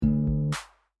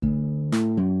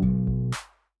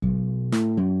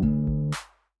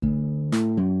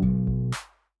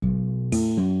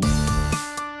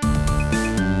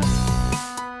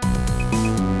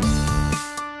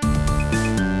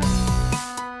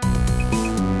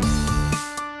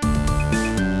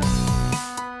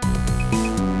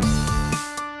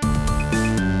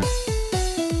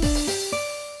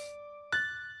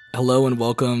Hello and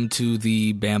welcome to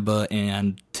the Bamba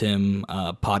and Tim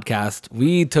podcast.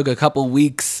 We took a couple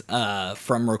weeks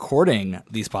from recording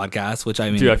these podcasts, which I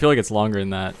mean... Dude, I feel like it's longer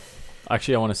than that.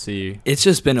 Actually, I want to see... It's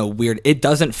just been a weird... It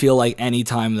doesn't feel like any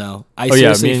time, though. Me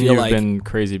and you have been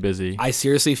crazy busy. I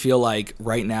seriously feel like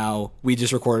right now, we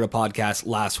just recorded a podcast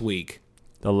last week.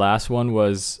 The last one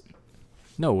was...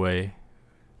 No way.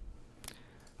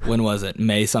 When was it?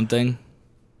 May something?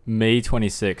 May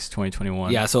 26,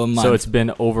 2021. Yeah, so a month. So it's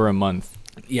been over a month.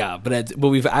 Yeah, but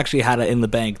we've actually had it in the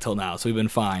bank till now, so we've been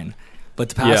fine. But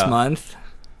the past month,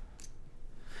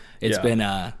 it's been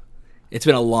a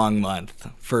long month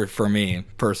for me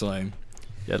personally.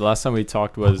 Yeah, the last time we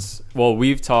talked was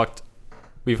we've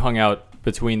hung out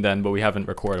between then, but we haven't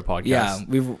recorded a podcast.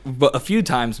 Yeah, but a few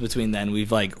times between then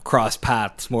we've like crossed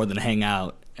paths more than hang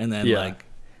out, and then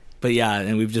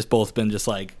and we've just both been just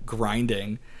like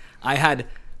grinding.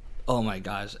 Oh my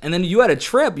gosh. And then you had a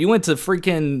trip. You went to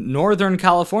freaking Northern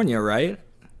California, right?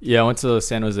 Yeah, I went to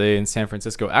San Jose and San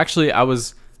Francisco. Actually, I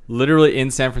was literally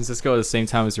in San Francisco at the same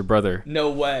time as your brother. No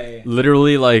way.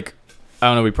 Literally, like, I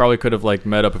don't know, we probably could have like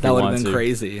met up if we wanted to. That would have been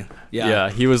crazy. Yeah. Yeah,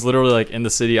 he was literally like in the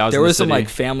city. I was in the city. There was some like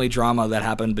family drama that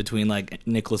happened between like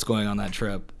Nicholas going on that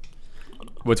trip.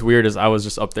 What's weird is I was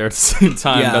just up there at the same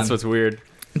time. Yeah. That's what's weird.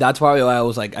 That's why I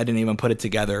was like, I didn't even put it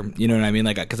together. You know what I mean?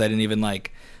 Like, because I didn't even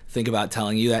like think about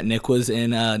telling you that Nick was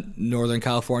in Northern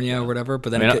California or whatever.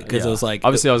 But then because it was like,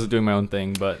 obviously I was doing my own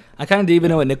thing, but I kind of didn't even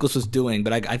know what Nicholas was doing.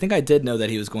 But I think I did know that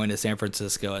he was going to San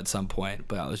Francisco at some point.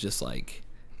 But I was just like,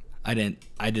 I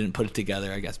didn't put it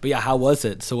together, I guess. But yeah, how was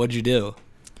it? So what'd you do?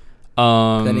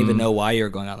 I didn't even know why you were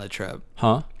going on the trip.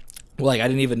 Huh? Well, like I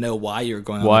didn't even know why you were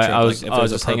going on the trip. I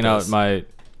was just hanging out with my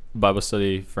Bible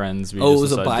study friends. It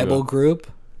was a Bible group?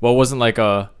 Well, it wasn't like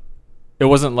a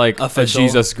official,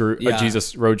 Jesus group, a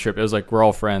Jesus road trip. It was like we're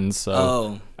all friends.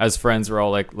 So as friends, we're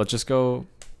all like, let's just go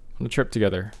on a trip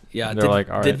together. Yeah. And they're like,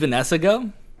 all right. Did Vanessa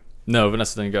go? No,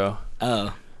 Vanessa didn't go.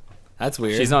 Oh, that's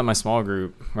weird. She's not in my small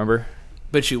group, remember?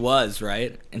 But she was,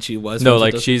 right? And she was. No,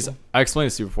 like I explained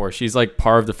this to you before. She's like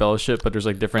part of the fellowship, but there's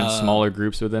like different smaller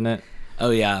groups within it. Oh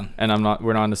yeah. And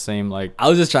we're not in the same like. I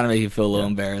was just trying to make you feel a little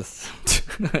embarrassed.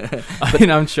 I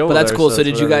mean, I'm chill. But that's cool. So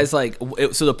did whatever. You guys like?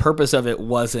 So the purpose of it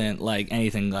wasn't like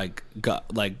anything like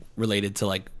related to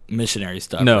like missionary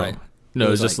stuff, no, right? No, it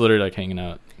was just literally like hanging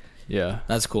out. Yeah,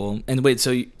 that's cool. And wait,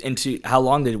 so how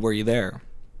long were you there?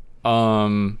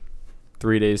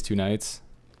 3 days, 2 nights.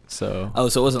 So. Oh,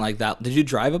 so it wasn't like that. Did you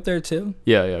drive up there too?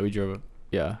 Yeah, we drove up.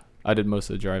 Yeah, I did most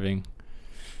of the driving.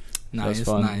 Nice, that was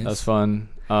fun. nice. That was fun.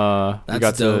 We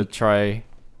got dope. to try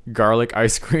garlic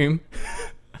ice cream.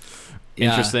 Yeah.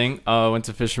 Interesting. Went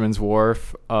to Fisherman's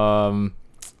Wharf. Had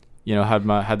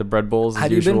the bread bowls.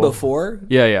 Had you been before?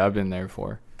 Yeah, I've been there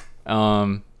before.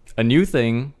 A new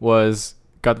thing was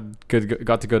got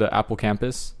to go to Apple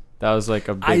Campus. That was like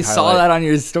a big highlight. Saw that on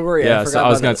your story. Yeah, so I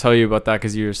was gonna tell you about that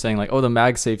because you were saying like, oh, the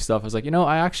MagSafe stuff. I was like,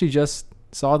 I actually just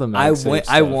saw the MagSafe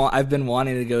stuff. I've been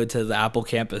wanting to go to the Apple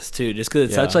Campus too, just because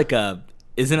it's such like a.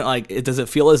 Isn't it like does it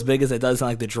feel as big as it does in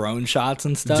like the drone shots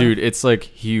and stuff? Dude, it's like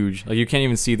huge. Like you can't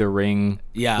even see the ring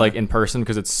like in person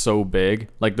because it's so big.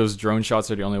 Like those drone shots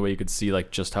are the only way you could see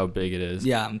like just how big it is.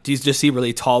 Yeah. Do you just see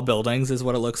really tall buildings is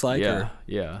what it looks like?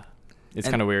 Yeah. It's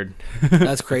kind of weird.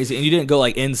 That's crazy. And you didn't go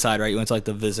like inside, right? You went to like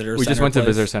the visitor center. We just went to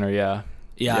visitor center, yeah.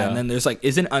 Yeah, and then there's like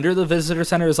isn't under the visitor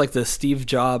center is like the Steve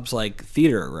Jobs like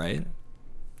theater, right?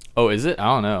 Oh, is it? I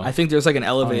don't know. I think there's like an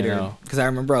elevator because I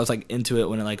remember I was like into it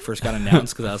when it like first got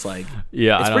announced because I was like,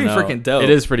 it's pretty freaking dope. It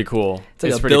is pretty cool. It's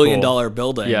like $1 billion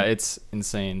building. Yeah, it's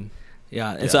insane.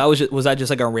 Yeah, and so was that just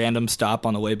like a random stop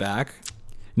on the way back?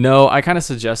 No, I kind of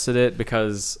suggested it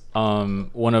because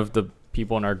one of the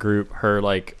people in our group, her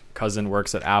like cousin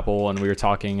works at Apple, and we were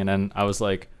talking, and then I was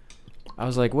like,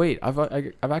 wait, I've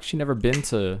actually never been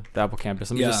to the Apple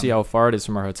campus. Let me just see how far it is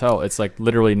from our hotel. It's like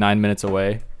literally 9 minutes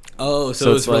away. Oh,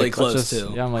 so it's really close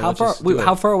too. Yeah, I'm like,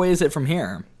 how far away is it from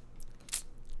here?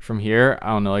 From here, I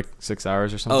don't know, like 6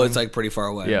 hours or something. Oh, it's like pretty far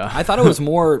away. Yeah. I thought it was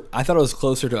more. I thought it was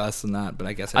closer to us than that, but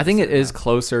I guess I think it is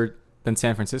closer than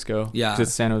San Francisco. Yeah, 'cause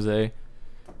it's San Jose.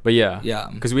 But yeah,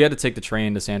 because we had to take the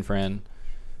train to San Fran.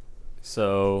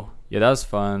 So yeah, that was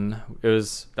fun. That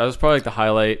was probably like the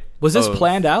highlight. Was this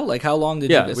planned out? Like how long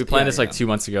did you? Yeah, we planned this like 2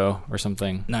 months ago or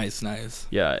something. Nice.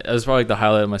 Yeah, it was probably like the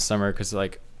highlight of my summer because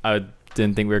like I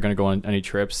didn't think we were gonna go on any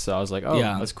trips, so I was like,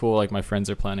 that's cool. Like my friends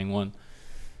are planning one,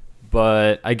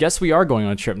 but I guess we are going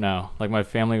on a trip now. Like my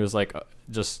family was like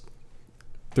just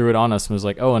threw it on us and was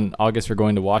like, oh, in August we're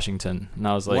going to Washington, and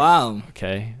I was like, wow,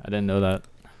 okay, I didn't know that.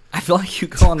 I feel like you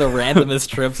go on the randomest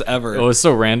trips ever. It was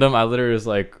so random. I literally was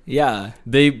like, yeah,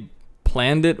 they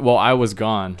planned it while I was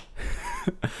gone.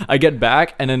 I get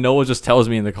back and then Noah just tells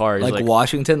me in the car. He's like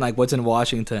Washington? Like what's in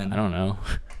Washington? I don't know.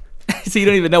 So you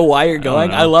don't even know why you're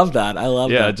going? I love that. I love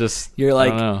that. Yeah, just you're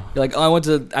like oh, I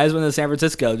just went to San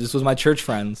Francisco. Just with my church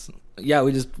friends. Yeah,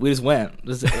 we just went.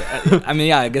 I mean,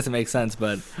 yeah, I guess it makes sense,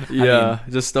 but yeah, I mean,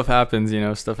 just stuff happens.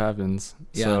 Stuff happens.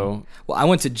 Yeah. So well, I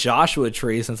went to Joshua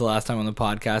Tree since the last time on the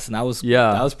podcast, and that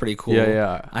was pretty cool.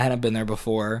 Yeah. I hadn't been there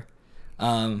before.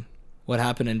 What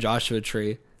happened in Joshua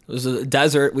Tree? It was a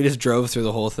desert. We just drove through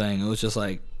the whole thing. It was just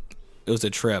like it was a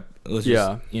trip. It was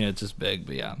just, it's just big,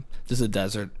 but yeah, just a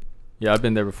desert. Yeah, I've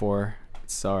been there before.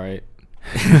 It's all right.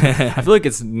 I feel like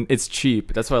it's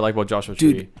cheap. That's what I like about Joshua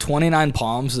Tree. Dude, 29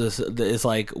 Palms is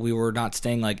like we were not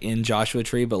staying like in Joshua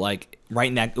Tree, but like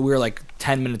right next. We were like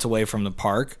 10 minutes away from the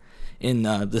park in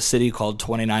the city called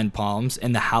 29 Palms,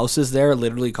 and the houses there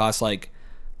literally cost like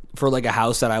for like a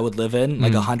house that I would live in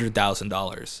like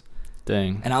 $100,000.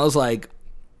 Dang. And I was like,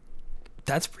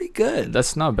 that's pretty good.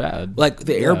 That's not bad. Like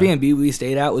the Airbnb we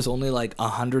stayed at was only like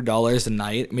 $100 a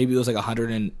night. Maybe it was like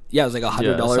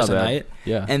 $100 a night.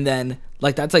 Yeah. And then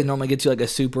like that's like normally gets you like a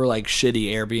super like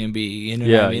shitty Airbnb. You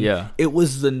know what I mean? Yeah. It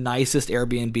was the nicest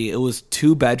Airbnb. It was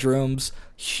 2 bedrooms,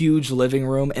 huge living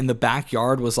room, and the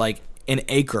backyard was like an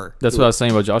acre. That's what I was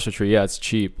saying about Joshua Tree. Yeah, it's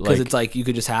cheap because it's like you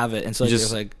could just have it, and so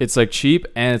it's like cheap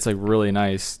and it's like really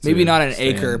nice. Maybe not an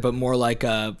acre, but more like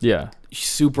a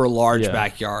super large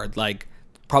backyard, like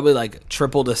probably like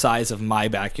triple the size of my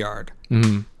backyard.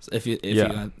 Mm-hmm. If you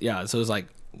so it was like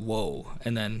whoa,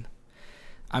 and then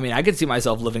I mean I could see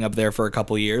myself living up there for a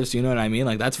couple years. You know what I mean?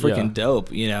 Like that's freaking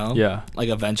dope. You know? Yeah. Like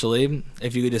eventually,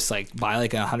 if you could just like buy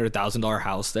like $100,000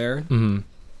 house there. Mm-hmm.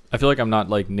 I feel like I'm not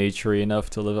like naturey enough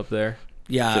to live up there.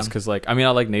 Yeah. Just because like I mean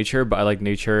I like nature, but I like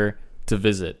nature to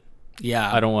visit.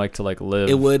 Yeah. I don't like to like live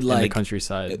in the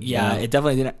countryside. Yeah, it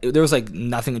definitely didn't. There was like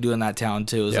nothing to do in that town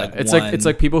too. It was like it's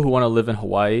like people who want to live in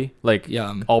Hawaii. Like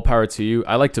all power to you.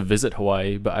 I like to visit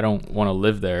Hawaii, but I don't want to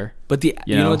live there. But you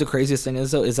know what the craziest thing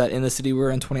is though is that in the city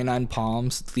we're in 29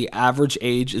 Palms, the average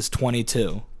age is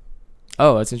 22.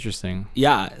 Oh, that's interesting.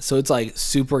 Yeah, so it's like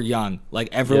super young. Like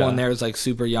everyone there is like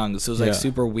super young. So it's like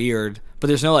super weird. But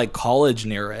there's no like college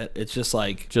near it. It's just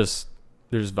like they're just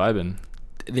vibing.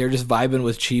 They're just vibing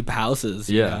with cheap houses.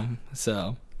 You know?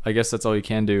 So I guess that's all you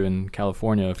can do in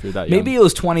California if you're that young. Maybe it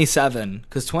was 27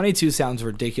 because 22 sounds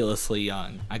ridiculously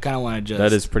young. I kind of want to just.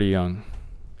 That is pretty young.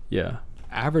 Yeah.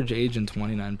 Average age in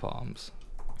 29 Palms.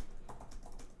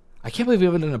 I can't believe we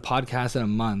haven't done a podcast in a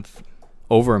month.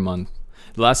 Over a month.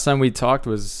 The last time we talked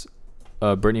was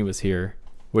Brittany was here,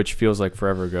 which feels like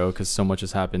forever ago because so much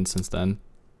has happened since then.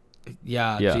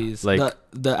 Yeah, geez. Like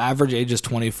the average age is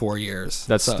 24 years.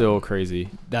 That's still crazy.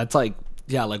 That's like,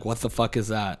 like what the fuck is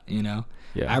that? You know?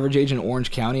 Yeah. Average age in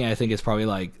Orange County, I think is probably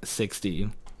like 60.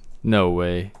 No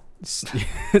way.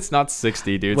 It's not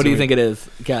 60, dude. What do you think it is?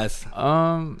 Guess.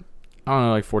 I don't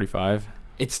know, like 45.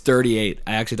 It's 38.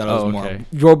 I actually thought it was more.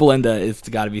 Your Belinda is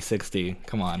got to be 60.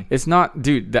 Come on. It's not,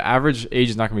 dude. The average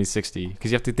age is not gonna be 60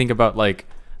 because you have to think about like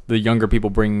the younger people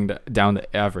bringing down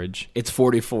the average. It's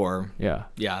 44. Yeah.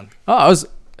 Yeah. Oh,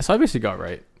 I basically got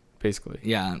right. Basically.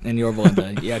 Yeah, and Your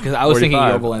Belinda. Yeah, because I was thinking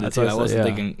Your Belinda too. I wasn't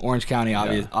thinking Orange County.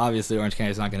 Obviously, Orange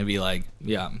County is not going to be like.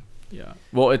 Yeah. Yeah.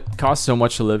 Well, it costs so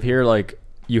much to live here. Like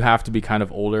you have to be kind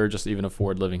of older just to even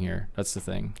afford living here. That's the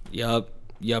thing. Yup.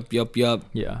 Yeah.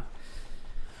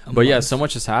 But yeah, so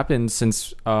much has happened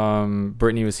since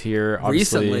Brittany was here.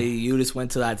 Obviously. Recently, you just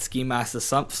went to that Ski Master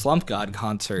Slump God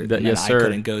concert that I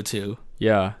couldn't go to.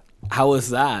 Yeah. How was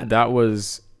that? That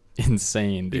was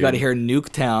insane, dude. You got to hear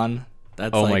Nuketown.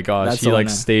 That's my gosh. He like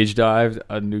stage dived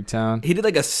at Nuketown. He did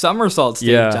like a somersault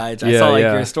stage dive. I saw like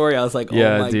your story. I was like, oh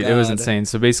my dude, God. It was insane.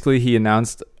 So basically he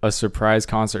announced a surprise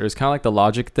concert. It was kind of like the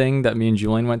Logic thing that me and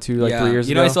Julian went to 3 years ago.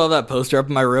 You know, I still have that poster up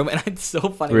in my room and it's so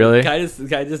funny. Really? Can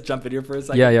I just jump in here for a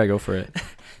second? Yeah, go for it.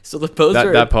 So the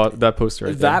poster that poster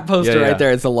right there. That poster right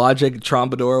there is the Logic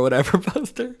Troubadour or whatever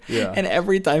poster. Yeah. And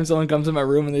every time someone comes in my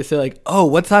room and they say like, "Oh,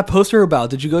 what's that poster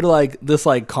about? Did you go to like this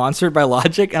like concert by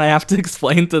Logic?" And I have to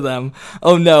explain to them,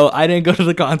 "Oh no, I didn't go to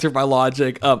the concert by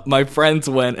Logic. My friends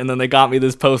went and then they got me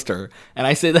this poster." And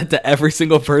I say that to every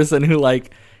single person who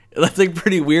like that's like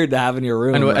pretty weird to have in your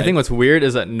room. And right? I think what's weird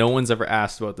is that no one's ever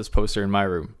asked about this poster in my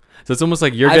room. So it's almost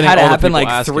like you're getting all the people like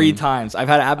asking. 3 times. I've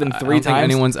had it happen 3 times. I don't think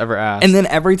anyone's ever asked. And then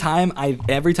every time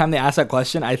they ask that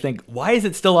question, I think, why is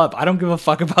it still up? I don't give a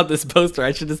fuck about this poster.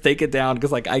 I should just take it down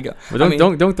because like I go. Well,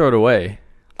 don't throw it away.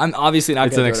 I'm obviously not.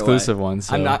 It's an exclusive one.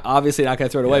 So. I'm not obviously not gonna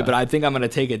throw it away, but I think I'm gonna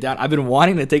take it down. I've been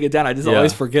wanting to take it down. I just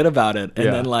always forget about it,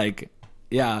 and then like,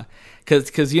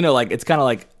 because you know, like it's kind of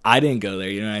like I didn't go there.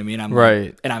 You know what I mean? I'm right,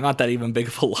 like, and I'm not that even big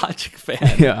of a Logic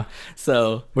fan. Yeah.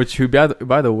 So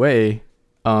by the way,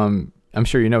 I'm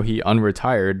sure you know, he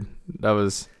unretired. That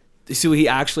was. So he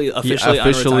actually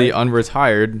officially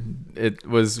unretired.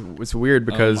 It's weird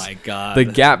because oh my God. The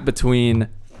gap between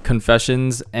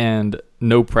Confessions and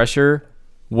No Pressure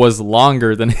was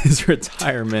longer than his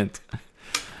retirement.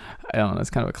 I don't know. It's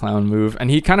kind of a clown move. And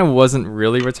he kind of wasn't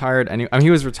really retired. I mean, he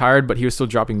was retired, but he was still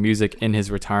dropping music in his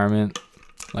retirement,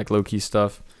 like low-key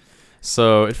stuff.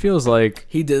 So it feels like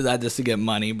he did that just to get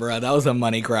money, bro. That was a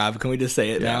money grab. Can we just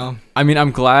say it now? I mean,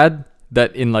 I'm glad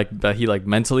that he like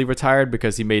mentally retired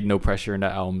because he made No Pressure, and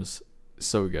that album's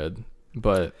so good.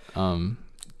 But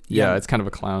it's kind of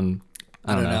a clown.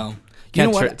 I don't know. You know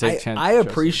what? I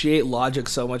appreciate Logic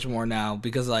so much more now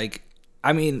because, like,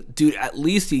 I mean, dude, at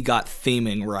least he got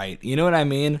theming right. You know what I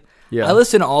mean? Yeah. I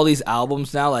listen to all these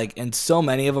albums now, like, and so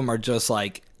many of them are just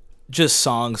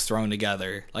songs thrown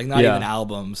together, like not even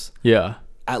albums. Yeah.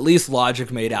 At least Logic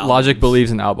made albums. Logic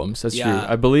believes in albums. That's true.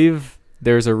 I believe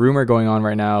there's a rumor going on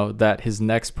right now that his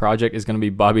next project is going to be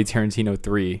Bobby Tarantino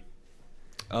 3.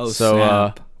 Oh, so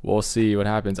snap. We'll see what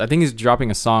happens. I think he's dropping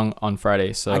a song on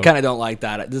Friday. So I kind of don't like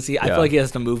that. I feel like he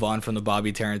has to move on from the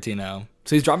Bobby Tarantino.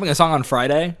 So he's dropping a song on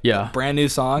Friday? Yeah. A brand new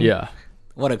song? Yeah.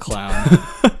 What a clown.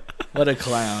 What a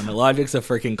clown. Logic's a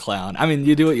freaking clown. I mean,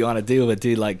 you do what you want to do, but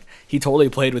dude, like, he totally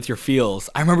played with your feels.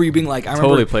 I remember you being like,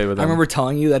 totally played with him. I remember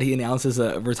telling you that he announces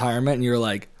a retirement, and you were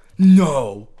like,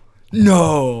 no.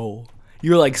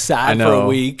 You were like sad for a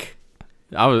week.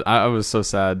 I was so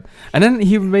sad. And then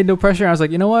he made No Pressure, and I was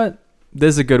like, you know what?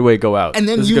 This is a good way to go out. And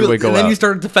then you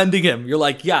started defending him. You're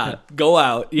like, go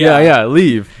out. Yeah,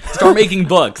 leave. Start making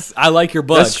books. I like your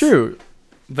books. That's true.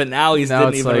 But now he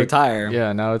didn't even retire.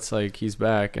 Yeah, now it's like he's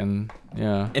back, and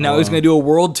yeah. And now he's going to do a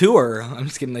world tour. I'm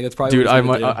just kidding. Like, that's probably dude,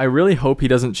 I really hope he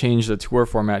doesn't change the tour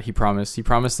format he promised. He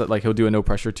promised that like he'll do a No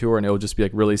Pressure tour, and it'll just be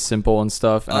like really simple and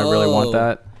stuff, and I really want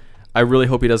that. I really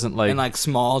hope he doesn't like... And like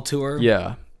small tour?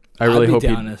 Yeah. I really hope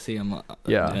down to see him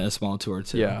in a small tour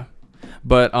too. Yeah.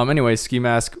 But anyway, Ski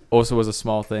Mask also was a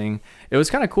small thing. It was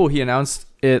kind of cool. He announced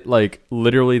it like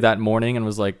literally that morning and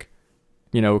was like,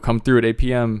 come through at 8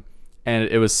 p.m. and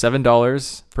it was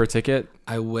 $7 per ticket.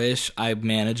 I wish I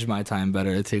managed my time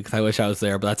better too, because I wish I was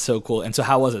there. But that's so cool. And so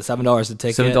how was it? $7 a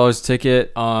ticket. $7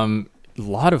 ticket. A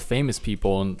lot of famous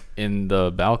people in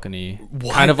the balcony.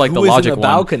 What? Kind of like Who the was Logic in the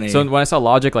balcony? So when I saw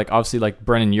Logic, like obviously like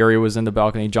Brennan Urie was in the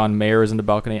balcony, John Mayer was in the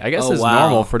balcony. I guess it's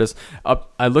normal for this.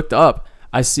 I looked up.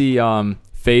 I see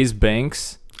FaZe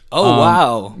Banks. Oh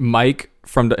wow. Mike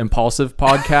from the Impulsive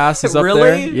podcast is up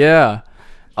really? there.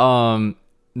 Yeah.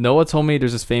 Noah told me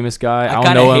there's this famous guy. I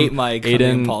don't know him. Hate Mike Aiden, from the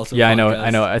Impulsive podcast. I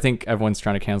know. I think everyone's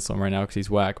trying to cancel him right now because he's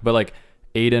whack. But like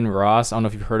Aiden Ross, I don't know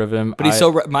if you've heard of him.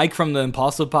 But Mike from the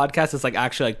Impulsive podcast is like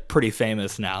actually like pretty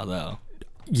famous now though.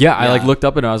 Yeah, I like looked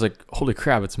up and I was like, holy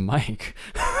crap, it's Mike.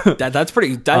 That's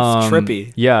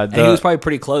trippy. Yeah. And he was probably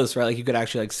pretty close, right? Like you could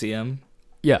actually like see him.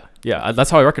 Yeah. That's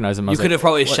how I recognize him. You could have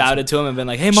probably shouted to him and been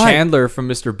like, "Hey, Mike!" Chandler from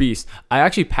Mr. Beast. I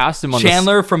actually passed him on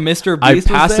Chandler from Mr. Beast.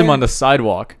 I passed him on the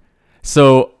sidewalk,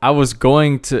 so I was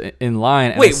going in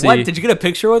line. And wait, what? Did you get a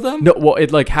picture with him? No. Well,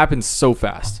 it like happened so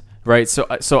fast, right? So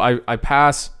I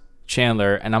pass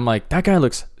Chandler and I'm like, that guy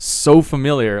looks so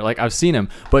familiar. Like I've seen him,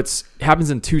 but it happens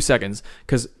in 2 seconds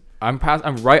because I'm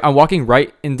walking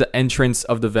right in the entrance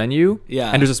of the venue.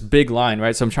 Yeah. And there's this big line,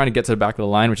 right? So I'm trying to get to the back of the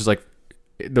line, which is like.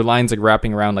 The line's like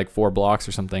wrapping around like 4 blocks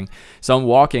or something. So I'm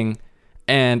walking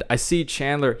and I see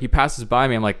Chandler. He passes by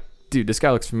me. I'm like, dude, this guy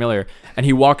looks familiar. And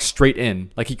he walks straight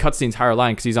in. Like he cuts the entire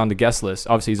line because he's on the guest list.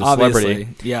 Obviously, he's a celebrity.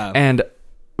 Yeah. And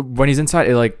when he's inside,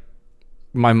 it like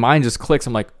my mind just clicks.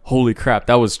 I'm like, holy crap,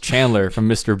 that was Chandler from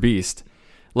Mr. Beast.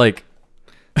 Like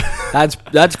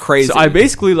that's crazy. So I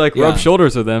basically like rubbed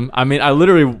shoulders with him. I mean, I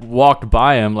literally walked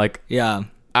by him like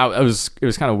it was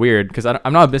kind of weird because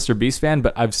I'm not a Mr. Beast fan,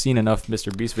 but I've seen enough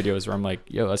Mr. Beast videos where I'm like,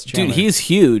 yo, that's Chandler. Dude, he's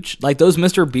huge. Like those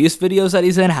Mr. Beast videos that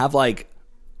he's in have like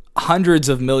hundreds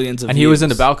of millions of views. And he was in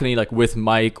the balcony like with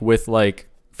Mike, with like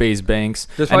FaZe Banks.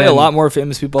 There's probably a lot more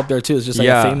famous people up there too. It's just like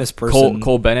a famous person.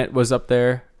 Cole Bennett was up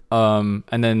there. And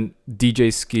then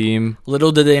DJ Scheme.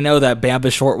 Little did they know that Bamba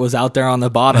Short was out there on the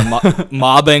bottom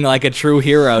mobbing like a true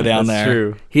hero down there.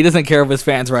 True. He doesn't care if his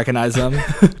fans recognize him.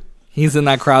 He's in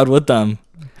that crowd with them.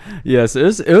 Yes, it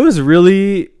was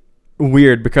really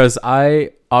weird because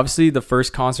obviously the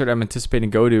first concert I'm anticipating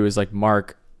to go to is like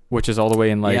Mark, which is all the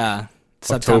way in like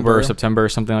October or September or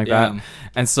something like that.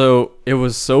 And so it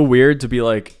was so weird to be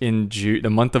like in the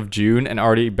month of June and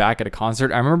already back at a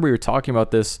concert. I remember we were talking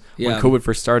about this when COVID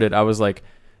first started. I was like,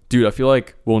 dude, I feel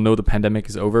like we'll know the pandemic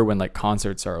is over when like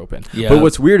concerts are open. Yeah. But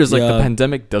what's weird is like the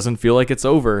pandemic doesn't feel like it's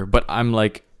over, but I'm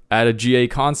like at a GA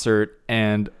concert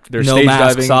and there's no stage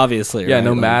masks, diving. Obviously. Yeah, right?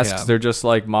 no masks. They're just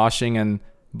like moshing and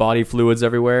body fluids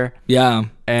everywhere. Yeah.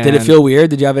 And did it feel weird?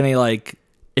 Did you have any like?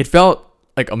 It felt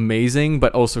like amazing,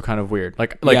 but also kind of weird.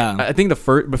 Like yeah. I think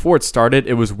before it started,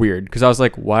 it was weird because I was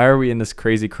like, why are we in this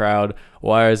crazy crowd?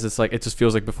 Why is this like? It just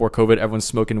feels like before COVID, everyone's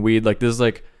smoking weed. Like this is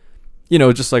like, you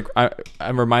know, just like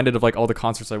I'm reminded of like all the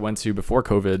concerts I went to before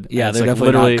COVID. Yeah, they're like definitely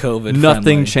literally not COVID. Nothing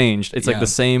friendly. Changed. It's like the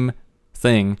same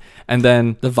thing, and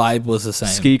then the vibe was the same.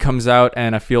 Ski comes out,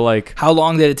 and I feel like how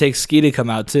long did it take Ski to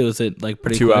come out too? Is it like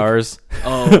pretty 2 quick? hours?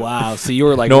 Oh wow! So you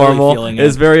were like normal. Really feeling it.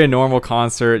 It's very a normal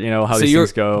concert, you know how these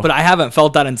things go. But I haven't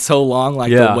felt that in so long.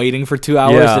 Like the waiting for 2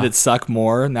 hours, did it suck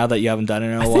more now that you haven't done it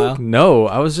in a while? No,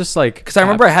 I was just like because I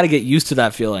remember I had to get used to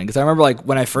that feeling. Because I remember like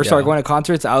when I first started going to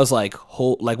concerts, I was like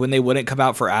like when they wouldn't come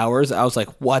out for hours, I was like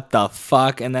what the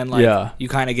fuck, and then like you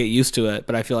kind of get used to it.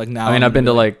 But I feel like now I've been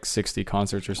to like 60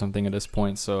 concerts or something at this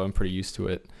point, so I'm pretty used to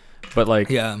it. But like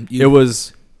it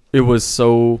was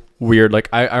so weird. Like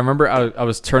I remember I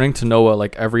was turning to Noah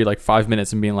like every like 5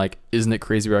 minutes and being like, isn't it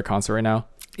crazy we're at a concert right now?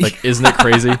 Like, isn't it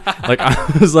crazy? Like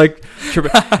I was like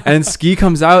tripping. And Ski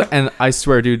comes out and I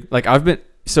swear, dude, like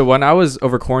so when I was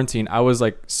over quarantine, I was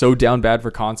like so down bad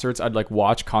for concerts. I'd like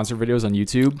watch concert videos on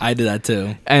YouTube. I did that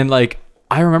too. And like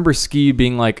I remember Ski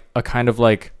being like a kind of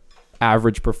like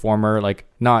average performer, like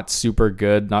not super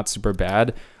good, not super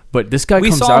bad. But this guy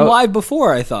comes out. We saw him live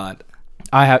before, I thought.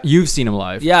 You've seen him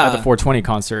live, at the 420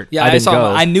 concert. Yeah, I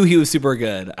saw him. I knew he was super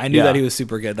good. I knew that he was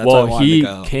super good. That's why I wanted to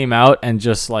go. He came out and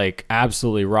just like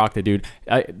absolutely rocked it, dude.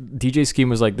 DJ Ski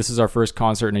was like, "This is our first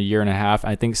concert in a year and a half."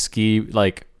 I think Ski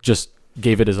like just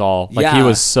gave it his all. Like he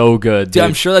was so good, dude.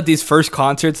 I'm sure that these first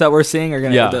concerts that we're seeing are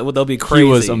gonna they'll be crazy.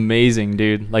 He was amazing,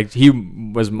 dude. Like he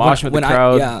was moshing with the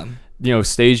crowd. You know,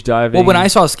 stage diving. Well, when I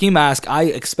saw Ski Mask, I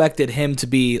expected him to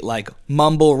be like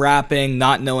mumble rapping,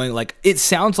 not knowing. Like it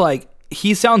sounds like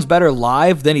he sounds better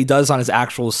live than he does on his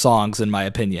actual songs, in my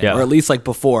opinion, or at least like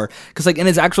before. Because like in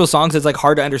his actual songs, it's like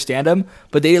hard to understand him.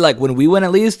 But they like when we went,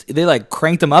 at least they like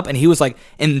cranked him up, and he was like,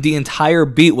 and the entire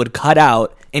beat would cut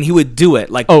out, and he would do it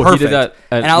like perfect. He did that.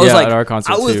 And I was like, at our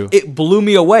concert too. It blew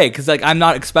me away because like I'm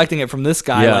not expecting it from this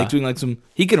guy. Like doing like some.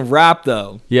 He can rap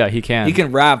though. Yeah, he can. He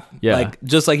can rap like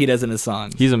just like he does in his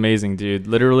songs. He's amazing, dude.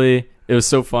 Literally. It was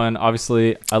so fun.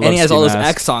 Obviously, I love. And he has Ski all Mask. those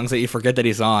X songs that you forget that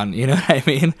he's on. You know what I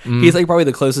mean? He's like probably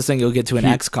the closest thing you'll get to an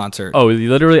X concert. Oh,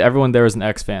 literally everyone there was an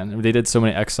X fan. They did so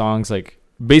many X songs, like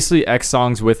basically X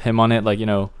songs with him on it. Like, you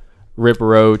know, Rip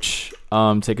Roach,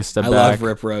 Take a Step Back. I love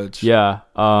Rip Roach. Yeah,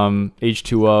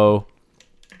 H2O.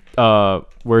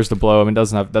 Where's the Blow? I mean,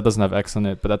 that doesn't have X on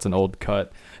it, but that's an old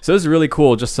cut. So it was really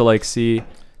cool just to like see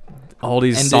all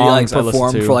these songs. And did you like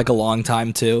perform for like a long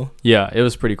time too? Yeah, it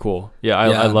was pretty cool. Yeah,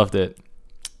 I loved it.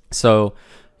 So,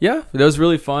 yeah, that was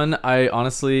really fun. I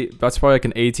honestly, that's probably like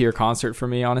an A tier concert for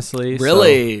me, honestly.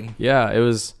 Really? So, yeah, it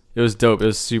was dope. It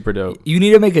was super dope. You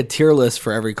need to make a tier list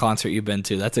for every concert you've been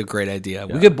to. That's a great idea.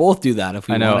 Yeah. We could both do that if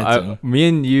we wanted to. Me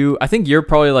and you, I think you're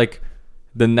probably like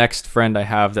the next friend I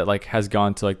have that like has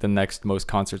gone to like the next most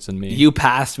concerts than me. You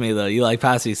passed me though. You like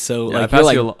passed me so like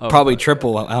you're like probably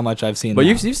triple how much I've seen. But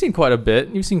you've seen quite a bit.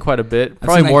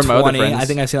 Probably more than my other friends. I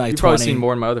think I've seen like 20. You've probably seen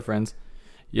more than my other friends.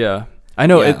 Yeah. I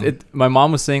know my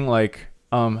mom was saying like,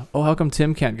 how come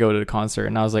Tim can't go to the concert?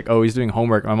 And I was like, oh, he's doing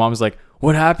homework. My mom was like,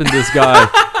 what happened to this guy?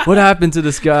 What happened to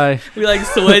this guy? We like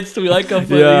switched. We like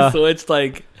completely switched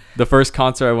like the first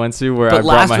concert I went to where I brought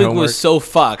my homework. But last week was so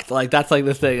fucked. Like that's like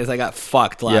the thing is I got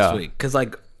fucked last week because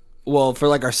like, well, for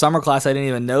like our summer class, I didn't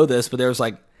even know this, but there was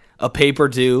like a paper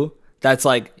due. That's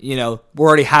like, you know, we're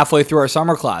already halfway through our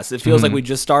summer class. It feels like we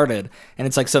just started, and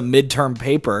it's like some midterm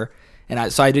paper,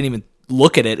 and so I didn't even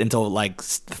look at it until like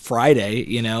Friday,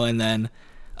 you know, and then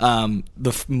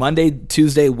the Monday,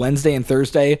 Tuesday, Wednesday, and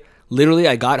Thursday, literally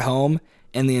I got home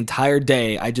and the entire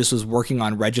day I just was working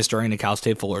on registering to Cal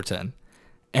State Fullerton,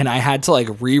 and I had to like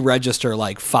re-register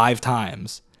like 5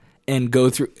 times and go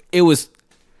through.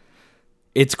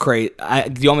 It's great.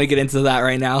 Do you want me to get into that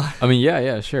right now? I mean,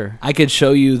 yeah, sure. I could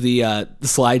show you the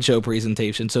slideshow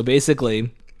presentation. So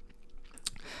basically.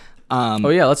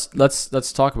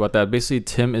 Let's talk about that. Basically,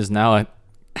 Tim is now at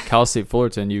Cal State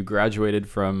Fullerton. You graduated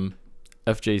from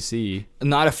FJC.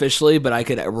 Not officially, but I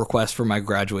could request for my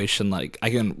graduation. Like I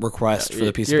can request for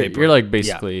the piece of paper. You're like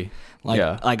basically,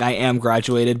 like I am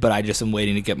graduated, but I just am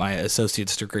waiting to get my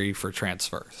associate's degree for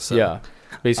transfer. So yeah,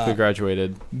 basically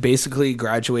graduated. Basically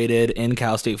graduated in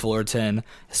Cal State Fullerton.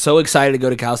 So excited to go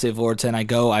to Cal State Fullerton.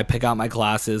 I pick out my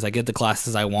classes. I get the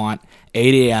classes I want.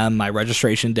 8 a.m. my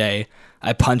registration day.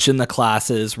 I punch in the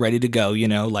classes, ready to go, you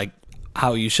know, like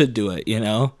how you should do it, you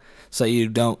know, so you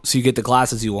get the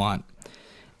classes you want.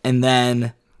 And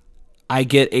then I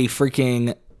get a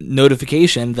freaking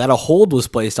notification that a hold was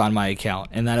placed on my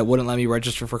account and that it wouldn't let me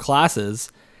register for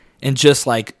classes. And just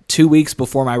like 2 weeks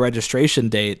before my registration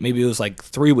date, maybe it was like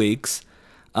 3 weeks,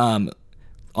 on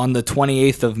the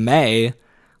 28th of May,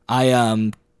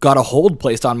 I got a hold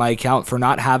placed on my account for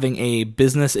not having a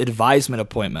business advisement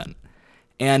appointment.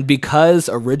 And because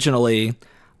originally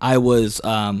I was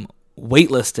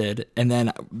waitlisted, and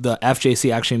then the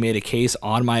FJC actually made a case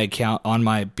on my account, on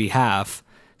my behalf,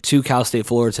 to Cal State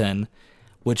Fullerton,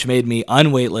 which made me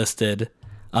unwaitlisted.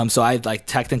 So I like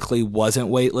technically wasn't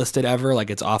waitlisted ever.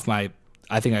 Like it's off my,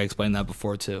 I think I explained that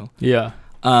before too. Yeah.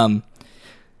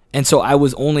 And so I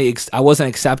wasn't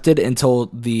accepted until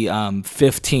the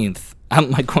 15th. I'm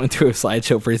like going through a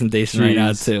slideshow presentation right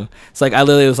now too. It's like I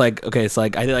literally was like, okay, it's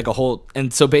like I did like a whole,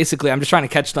 and so basically I'm just trying to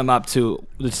catch them up to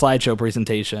the slideshow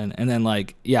presentation, and then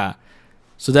like yeah,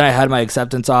 so then I had my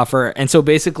acceptance offer, and so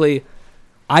basically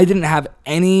I didn't have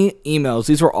any emails.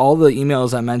 These were all the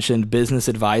emails that mentioned business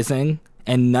advising,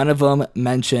 and none of them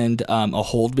mentioned a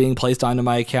hold being placed onto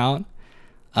my account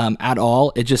at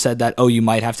all. It just said that, oh, you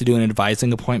might have to do an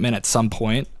advising appointment at some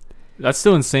point. That's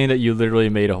still insane that you literally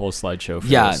made a whole slideshow for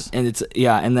this. And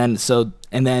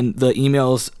then the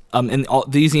emails, and all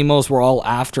these emails were all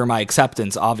after my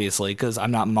acceptance, obviously, because I'm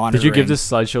not monitoring. Did you give this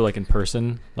slideshow like in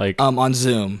person, like on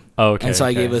Zoom? Oh, okay. And so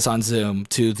I gave this on Zoom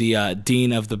to the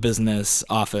dean of the business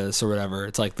office or whatever.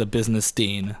 It's like the business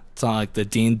dean. It's not like the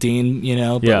dean,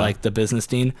 but like the business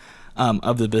dean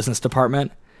of the business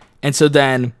department. And so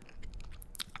then,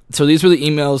 so these were the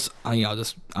emails.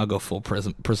 I'll go full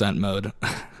present mode.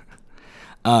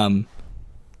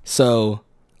 So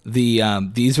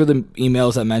these were the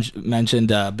emails that mentioned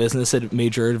business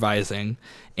major advising,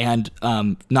 and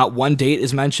not one date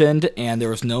is mentioned, and there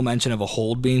was no mention of a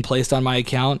hold being placed on my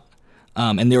account,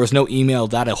 and there was no email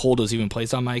that a hold was even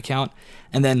placed on my account,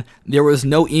 and then there was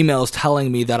no emails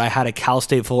telling me that I had a Cal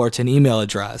State Fullerton email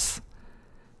address.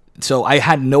 So I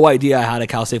had no idea I had a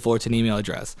Cal State Fullerton email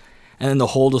address. And then the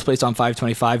hold was placed on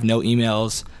 5/25, no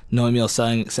emails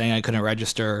saying I couldn't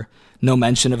register, no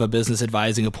mention of a business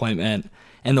advising appointment,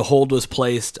 and the hold was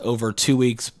placed over 2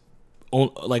 weeks,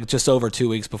 like just over 2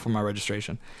 weeks before my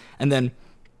registration. And then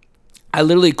I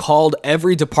literally called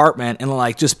every department and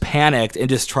like just panicked and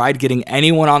just tried getting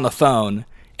anyone on the phone,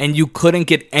 and you couldn't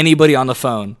get anybody on the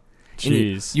phone.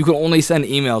 Jeez. You could only send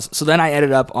emails. So then I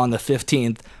ended up on the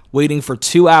 15th waiting for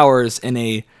 2 hours in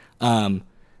a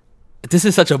this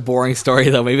is such a boring story,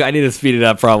 though. Maybe I need to speed it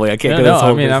up. Probably I can't get this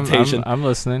whole presentation. I'm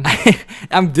listening.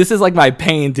 This is like my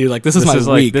pain, dude. Like this is my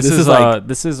week.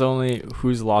 This is only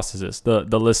whose loss is this?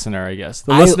 The listener, I guess.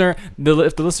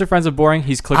 If the listener finds it boring,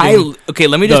 he's clicking. Okay,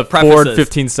 let me just preface forward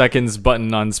 15 seconds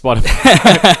button on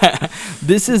Spotify.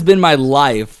 This has been my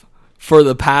life for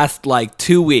the past like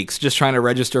 2 weeks, just trying to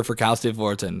register for Cal State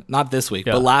Fullerton. Not this week,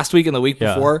 but last week and the week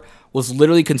before was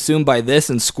literally consumed by this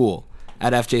in school.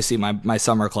 At FJC, my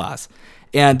summer class.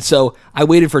 And so I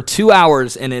waited for 2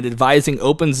 hours in an advising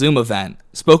open Zoom event,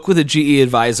 spoke with a GE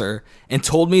advisor, and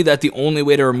told me that the only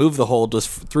way to remove the hold was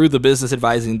through the business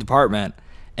advising department,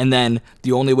 and then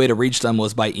the only way to reach them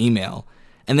was by email.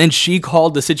 And then she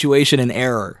called the situation an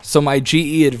error. So my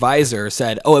GE advisor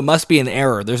said, oh, it must be an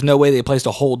error. There's no way they placed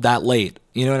a hold that late.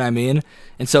 You know what I mean?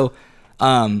 And so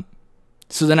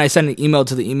so then I sent an email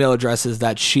to the email addresses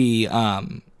that she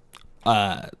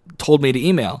told me to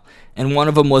email, and one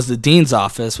of them was the dean's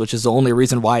office, which is the only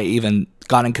reason why I even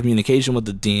got in communication with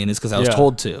the dean, is because I was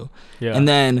told to. And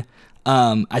then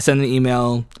I sent an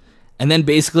email, and then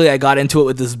basically I got into it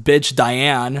with this bitch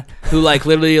Diane, who like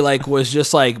literally like was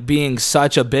just like being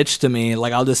such a bitch to me.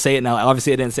 Like I'll just say it now.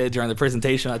 Obviously I didn't say it during the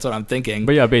presentation. That's what I'm thinking.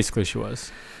 But yeah, basically she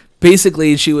was.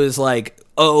 Basically she was like,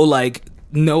 oh, like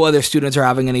no other students are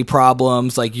having any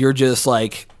problems. Like you're just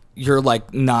like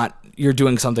you're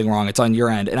doing something wrong. It's on your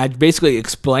end. And I basically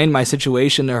explained my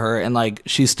situation to her, and like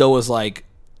she still was like,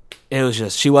 it was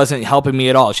just, she wasn't helping me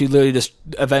at all. She literally just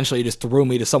eventually just threw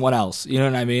me to someone else. You know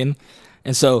what I mean?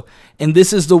 And so, and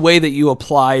this is the way that you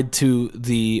applied to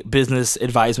the Business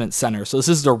Advisement Center. So this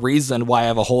is the reason why I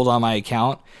have a hold on my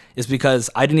account, is because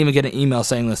I didn't even get an email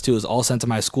saying this too. It was all sent to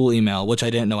my school email, which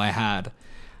I didn't know I had.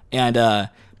 And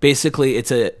basically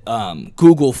it's a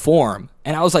Google form.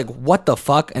 And I was like, what the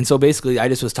fuck? And so basically I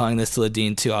just was telling this to the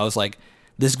dean too. I was like,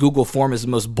 this Google form is the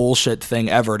most bullshit thing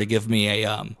ever to give me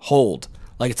a hold.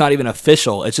 Like it's not even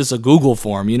official. It's just a Google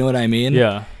form. You know what I mean?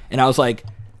 Yeah. And I was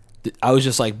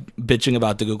just like bitching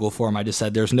about the Google form. I just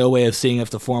said, there's no way of seeing if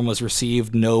the form was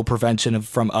received, no prevention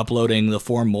from uploading the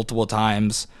form multiple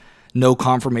times, no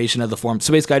confirmation of the form.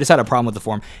 So basically I just had a problem with the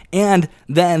form. And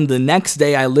then the next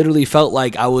day I literally felt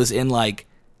like I was in like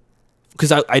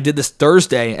because I did this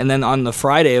Thursday, and then on the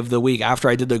Friday of the week after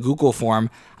I did the Google form,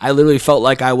 I literally felt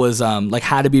like I was like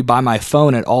had to be by my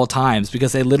phone at all times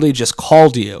because they literally just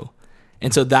called you.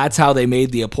 And so that's how they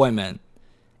made the appointment.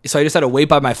 So I just had to wait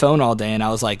by my phone all day, and I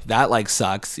was like, that like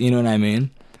sucks. You know what I mean?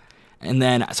 And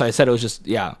then, so I said it was just,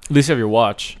 yeah. At least you have your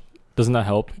watch. Doesn't that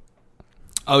help?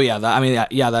 Oh, yeah.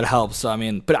 That helps. So,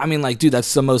 like, dude,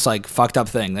 that's the most like fucked up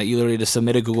thing that you literally just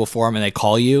submit a Google form and they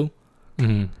call you.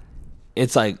 Mm-hmm.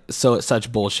 It's like, so it's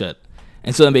such bullshit.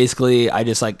 And so then basically I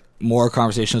just like more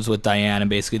conversations with Diane, and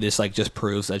basically this like just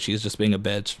proves that she's just being a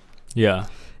bitch. Yeah.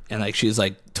 And like she's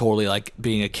like totally like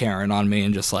being a Karen on me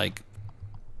and just like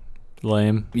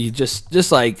lame. You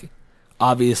just like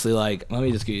obviously like, let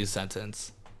me just give you a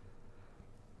sentence.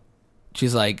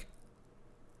 She's like,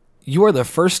 you are the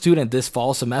first student this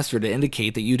fall semester to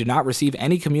indicate that you did not receive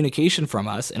any communication from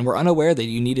us and were unaware that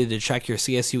you needed to check your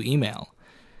CSU email.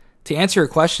 To answer your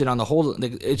question on the whole,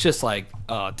 it's just like,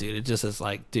 oh dude, it just is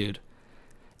like, dude.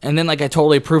 And then like I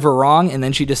totally prove her wrong, and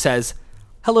then she just says,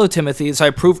 hello Timothy.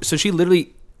 So she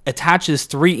literally attaches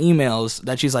 3 emails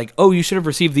that she's like, oh, you should have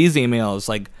received these emails.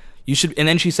 Like you should, and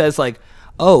then she says like,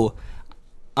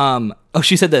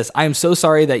 she said this, I am so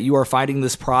sorry that you are finding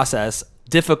this process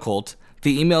difficult.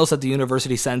 The emails that the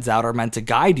university sends out are meant to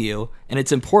guide you, and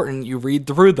it's important you read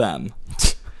through them.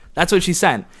 That's what she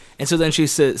sent. And so then she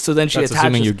said, she attaches,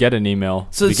 assuming you get an email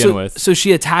to begin with. So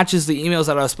she attaches the emails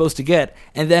that I was supposed to get,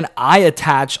 and then I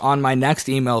attach on my next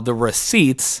email the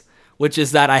receipts, which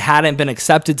is that I hadn't been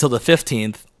accepted till the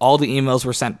 15th. All the emails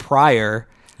were sent prior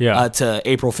to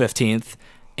April 15th,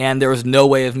 and there was no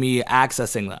way of me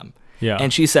accessing them. Yeah.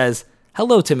 And she says,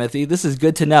 hello, Timothy. This is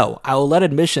good to know. I will let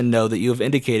admission know that you have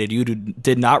indicated you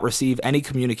did not receive any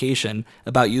communication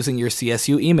about using your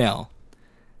CSU email.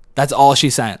 That's all she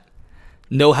sent.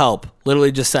 No help.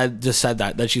 Literally just said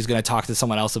that she's going to talk to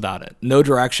someone else about it. No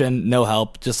direction, no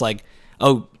help. Just like,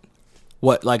 oh,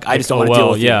 what? Like, I just don't want to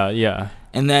deal with you. Yeah.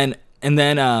 And then,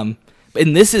 and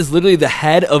this is literally the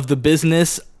head of the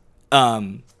business.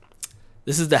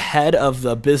 This is the head of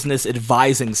the business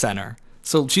advising center.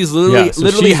 So she's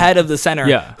literally head of the center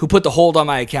who put the hold on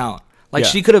my account. Like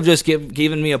she could have just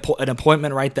given me an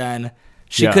appointment right then.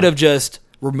 She could have just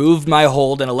removed my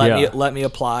hold and let me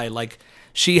apply. Like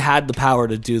she had the power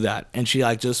to do that, and she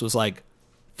like just was like,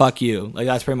 "Fuck you." Like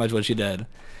that's pretty much what she did.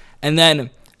 And then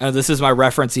this is my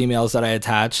reference emails that I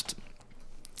attached,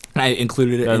 and I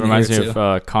included it. That reminds me of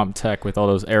CompTech with all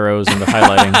those arrows and the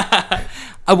highlighting.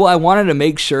 Well, I wanted to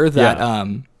make sure that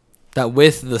that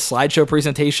with the slideshow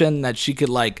presentation that she could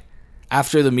like,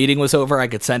 after the meeting was over, I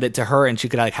could send it to her and she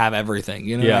could like have everything.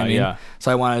 You know what I mean? Yeah. So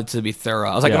I wanted it to be thorough.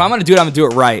 I was like, if I'm going to do it, I'm going to do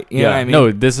it right. You know what I mean?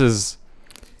 No,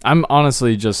 I'm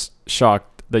honestly just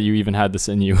shocked that you even had this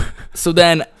in you. So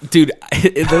then, dude,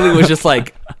 it literally was just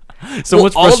like, so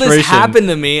much frustration. All this happened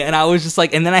to me, and I was just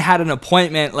like, and then I had an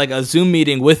appointment, like a Zoom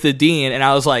meeting with the dean, and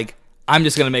I was like, I'm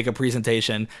just going to make a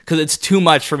presentation because it's too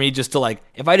much for me just to like,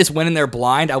 if I just went in there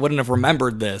blind, I wouldn't have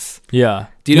remembered this. Yeah.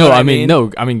 Do you know what I mean?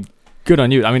 No, I mean, good on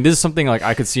you. I mean, this is something like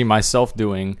I could see myself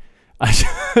doing. I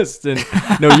just didn't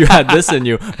know you had this in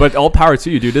you, but all power to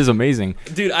you, dude. This is amazing.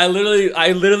 Dude, I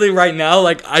literally right now,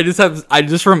 like I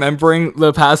just remembering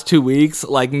the past 2 weeks,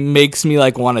 like makes me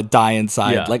like want to die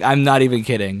inside. Yeah. Like I'm not even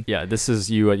kidding. Yeah. This is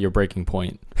you at your breaking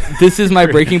point. This is my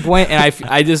breaking point, and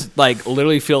I just like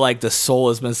literally feel like the soul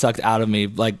has been sucked out of me.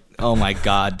 Like, oh my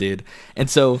God, dude. And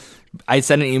so I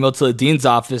sent an email to the dean's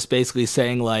office basically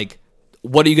saying like,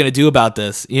 what are you going to do about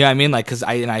this? You know what I mean? Like, cause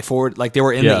I forward, like they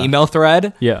were in the email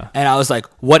thread. Yeah. And I was like,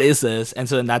 what is this? And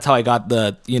so then that's how I got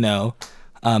the,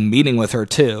 meeting with her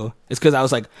too. It's cause I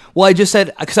was like, well, I just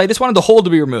said, cause I just wanted the hold to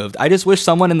be removed. I just wish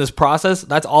someone in this process,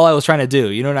 that's all I was trying to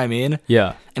do. You know what I mean?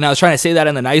 Yeah. And I was trying to say that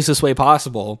in the nicest way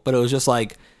possible, but it was just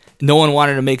like, no one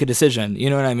wanted to make a decision.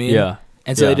 You know what I mean? Yeah.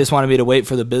 And so they just wanted me to wait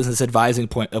for the business advising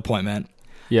appointment.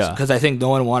 Yeah. Because I think no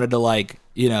one wanted to like,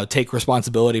 take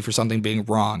responsibility for something being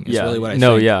wrong. Is really what I think.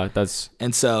 No, yeah, that's...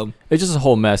 And so... It's just a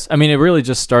whole mess. I mean, it really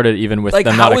just started even with them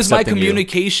not accepting you. Like, how is my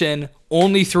communication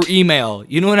only through email?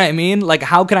 You know what I mean? Like,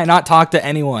 how can I not talk to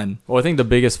anyone? Well, I think the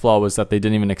biggest flaw was that they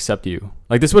didn't even accept you.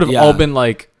 Like, this would have all been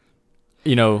like,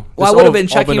 Well, I would have been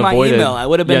checking my email. I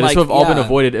would have been this would have all been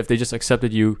avoided if they just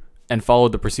accepted you and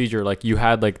followed the procedure. Like, you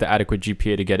had like the adequate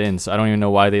GPA to get in, so I don't even know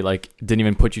why they like didn't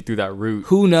even put you through that route.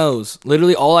 Who knows?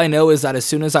 Literally, all I know is that as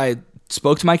soon as I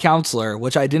spoke to my counselor,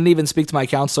 which I didn't even speak to my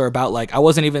counselor about, like I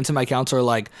wasn't even to my counselor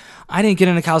like, I didn't get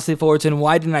into Cal State Fullerton,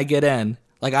 why didn't I get in?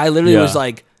 Like I literally was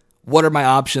like, what are my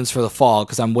options for the fall,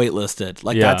 because I'm waitlisted.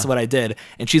 Like that's what I did.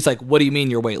 And she's like, what do you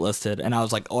mean you're waitlisted? And I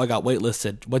was like, oh, I got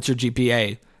waitlisted. What's your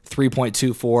GPA?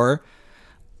 3.24.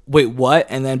 wait, what?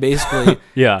 And then basically,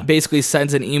 yeah, basically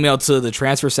sends an email to the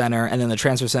transfer center, and then the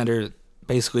transfer center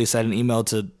basically sent an email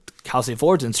to Cal State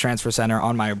Fullerton's transfer center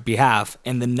on my behalf.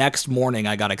 And the next morning,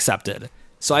 I got accepted.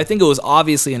 So I think it was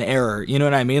obviously an error. You know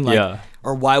what I mean? Like, yeah.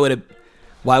 Or why would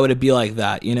it be like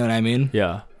that? You know what I mean?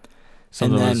 Yeah. So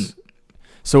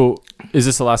is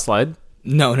this the last slide?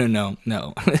 No.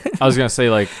 I was gonna say,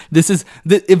 like,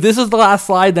 if this was the last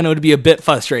slide, then it would be a bit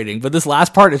frustrating. But this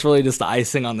last part is really just the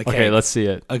icing on the cake. Okay, let's see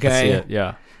it. Okay, let's see it.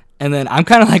 Yeah. And then I'm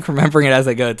kind of like remembering it as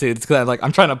I go too. It's because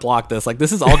I'm trying to block this. Like,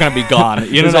 this is all gonna be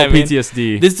gone. You know what I mean?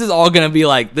 PTSD. This is all gonna be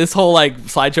like this whole like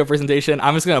slideshow presentation.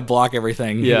 I'm just gonna block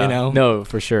everything. Yeah. You know? No,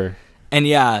 for sure. And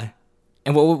yeah.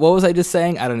 And what was I just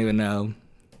saying? I don't even know.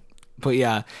 But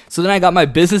yeah. So then I got my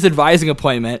business advising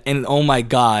appointment, and oh my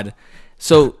god.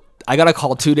 So I got a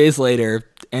call 2 days later,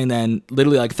 and then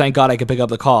literally like, thank God I could pick up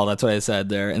the call. That's what I said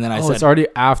there. And then I said, it's already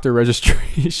after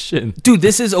registration. Dude,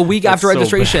 this is a week after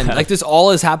registration. Like, this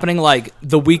all is happening like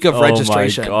the week of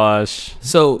registration. Oh my gosh.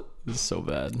 So this is so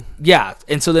bad. Yeah.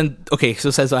 And so then, okay,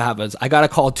 so says what happens. I got a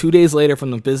call 2 days later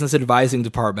from the business advising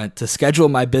department to schedule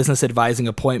my business advising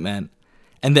appointment.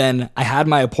 And then I had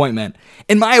my appointment,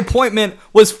 and my appointment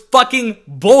was fucking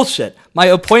bullshit. My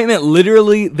appointment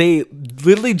they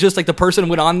literally just like the person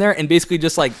went on there and basically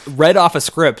just like read off a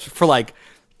script for like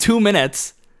 2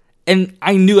 minutes, and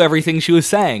I knew everything she was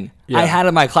saying. Yeah. I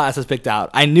had my classes picked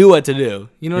out. I knew what to do.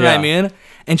 You know what I mean?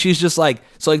 And she's just like,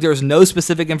 so like there was no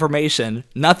specific information.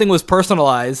 Nothing was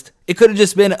personalized. It could have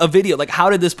just been a video. Like,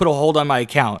 how did this put a hold on my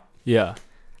account? Yeah.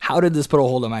 How did this put a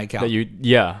hold on my account?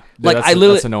 Like,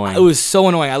 that's annoying. It was so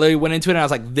annoying. I literally went into it and I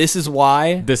was like, this is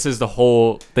why. This is the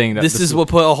whole thing. This is what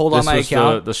put a hold on my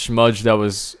account. The smudge that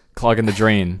was clogging the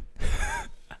drain.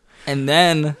 and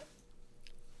then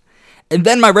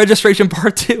my registration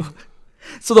part 2.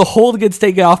 So the hold gets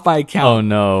taken off my account. Oh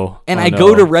no. And I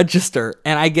go to register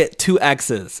and I get 2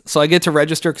 X's. So I get to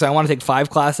register because I want to take 5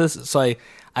 classes. So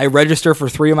I register for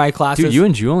 3 of my classes. Dude, you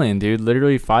and Julian,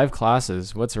 literally 5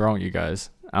 classes. What's wrong with you guys?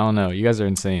 I don't know. You guys are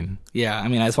insane. Yeah, I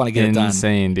mean, I just want to get it done.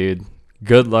 Insane, dude.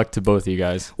 Good luck to both of you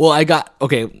guys. Well,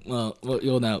 well,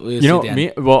 you'll know. You know,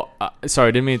 me, sorry,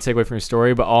 I didn't mean to take away from your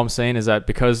story, but all I'm saying is that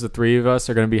because the 3 of us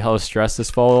are going to be hella stressed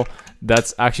this fall,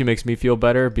 that's actually makes me feel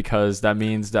better, because that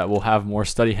means that we'll have more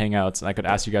study hangouts, and I could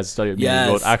ask you guys to study with me.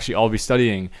 We'll actually all be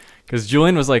studying. Because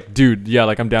Julian was like, dude, yeah,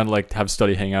 like I'm down to like have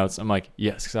study hangouts. I'm like,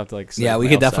 yes, because I have to like. Yeah, we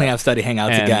could definitely have study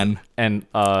hangouts again and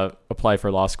apply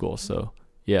for law school. So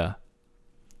yeah,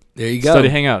 there you go. Study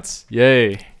hangouts,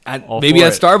 yay! Maybe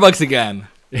at Starbucks again.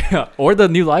 Yeah, or the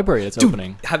new library that's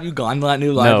opening. Have you gone to that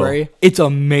new library? No. It's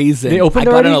amazing. They opened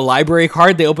I got in a library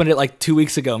card. They opened it like 2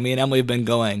 weeks ago. Me and Emily have been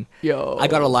going. Yo, I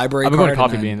got a library card. I'm going to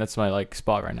Coffee Bean. That's my like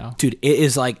spot right now. Dude, it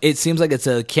is like, it seems like it's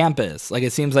a campus. Like,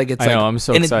 it seems like it's I know, I'm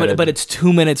so excited. But it's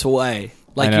 2 minutes away.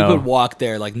 Like, you could walk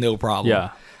there like no problem.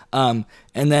 Yeah. And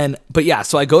then, but yeah,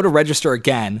 so I go to register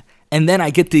again, and then I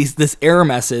get this error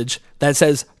message that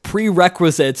says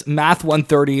prerequisites Math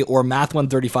 130 or Math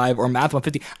 135 or Math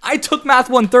 150. I took Math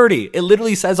 130. It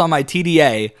literally says on my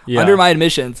TDA under my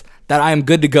admissions that I am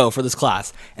good to go for this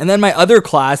class. And then my other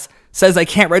class says I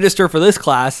can't register for this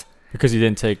class because you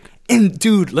didn't take. And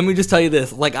dude, let me just tell you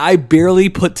this. Like, I barely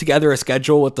put together a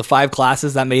schedule with the 5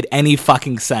 classes that made any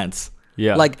fucking sense.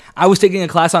 Yeah. Like, I was taking a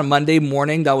class on Monday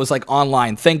morning that was like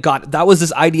online. Thank God. That was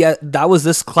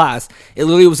this class. It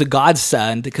literally was a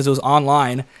godsend because it was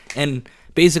online. And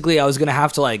basically I was going to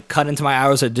have to like cut into my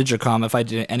hours at Digicom if I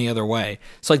did it any other way.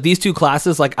 So like these 2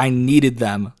 classes, like I needed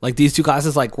them. Like these 2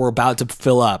 classes like were about to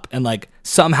fill up, and like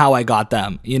somehow I got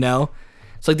them, you know?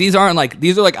 So like these are like,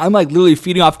 I'm like literally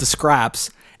feeding off the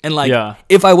scraps. And like,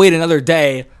 if I wait another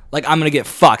day, like I'm going to get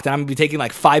fucked, and I'm going to be taking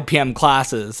like 5 p.m.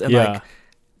 classes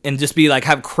and just be like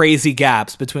have crazy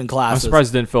gaps between classes. I'm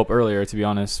surprised it didn't fill up earlier, to be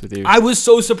honest with you. I was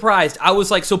so surprised. I was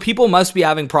like, so people must be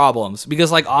having problems,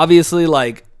 because like obviously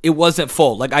like it wasn't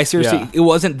full. Like I seriously, it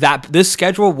wasn't that, this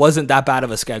schedule wasn't that bad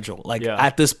of a schedule. Like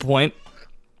at this point.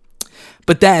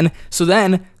 But then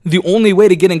the only way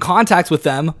to get in contact with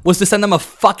them was to send them a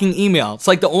fucking email. It's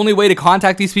like the only way to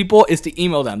contact these people is to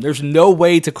email them. There's no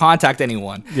way to contact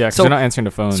anyone. Yeah, because they're not answering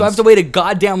the phones. So I have to wait a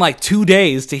goddamn like 2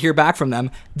 days to hear back from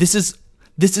them. This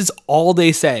is all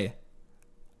they say.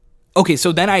 Okay,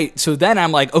 so then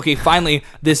I'm like, okay, finally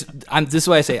this is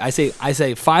what I say. I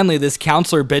say finally this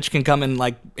counselor bitch can come in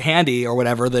like handy or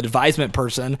whatever, the advisement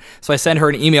person. So I send her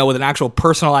an email with an actual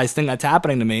personalized thing that's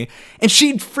happening to me. And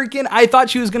I thought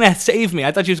she was going to save me.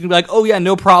 I thought she was going to be like, "Oh yeah,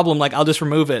 no problem. Like I'll just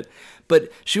remove it." But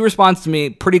she responds to me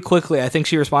pretty quickly. I think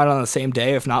she responded on the same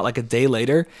day, if not like a day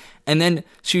later. And then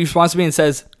she responds to me and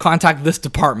says, "Contact this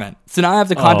department." So now I have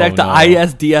to contact the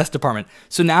ISDS department.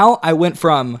 So now I went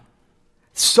from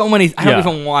so many. I don't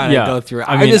even want to go through it.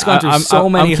 I've just gone through so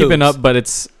many hoops. I'm keeping up, but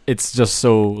it's just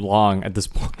so long at this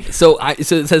point. So it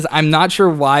says, I'm not sure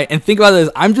why. And think about this.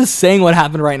 I'm just saying what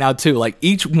happened right now too. Like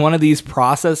each one of these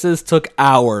processes took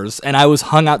hours, and I was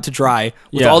hung out to dry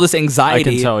with all this anxiety.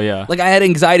 I can tell, yeah. Like I had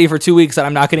anxiety for 2 weeks that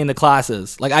I'm not getting the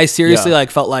classes. Like I seriously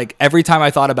like felt like every time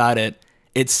I thought about it,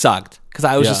 it sucked because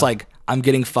I was just like, I'm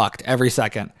getting fucked every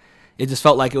second. It just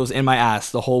felt like it was in my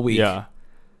ass the whole week. Yeah.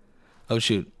 Oh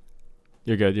shoot.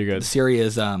 You're good. Siri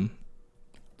is I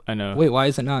know. Wait, why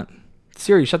is it not?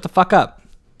 Siri, shut the fuck up.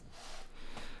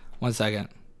 1 second.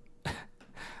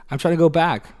 I'm trying to go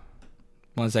back.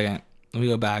 1 second. Let me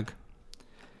go back.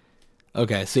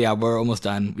 Okay, so yeah, we're almost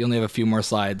done. We only have a few more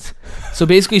slides. So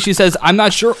basically she says, I'm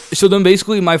not sure. So then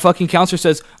basically my fucking counselor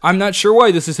says, I'm not sure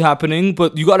why this is happening,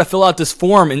 but you got to fill out this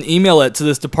form and email it to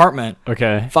this department.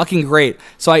 Okay. Fucking great.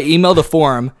 So I emailed the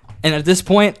form. And at this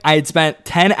point, I had spent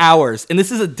 10 hours. And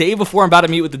this is a day before I'm about to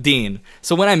meet with the dean.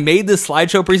 So when I made this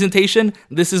slideshow presentation,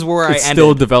 this is where I ended. It's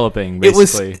still developing,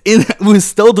 basically. It was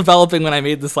still developing when I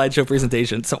made the slideshow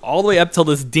presentation. So all the way up till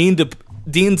this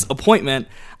dean's appointment,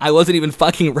 I wasn't even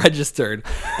fucking registered.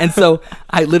 And so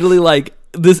I literally like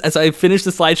this, as I finished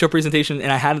the slideshow presentation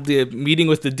and I had the meeting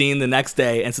with the dean the next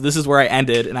day. And so this is where I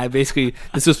ended. And I basically,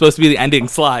 this was supposed to be the ending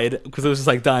slide because it was just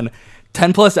like done.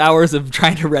 10 plus hours of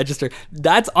trying to register.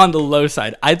 That's on the low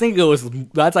side. I think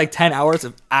that's like 10 hours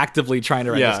of actively trying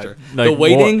to register. Like the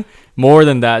waiting. More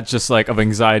than that, just like of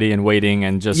anxiety and waiting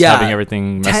and just having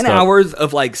everything messed 10 up. hours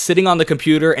of like sitting on the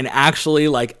computer and actually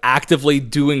like actively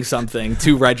doing something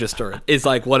to register is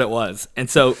like what it was. And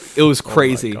so it was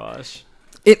crazy. Oh my gosh.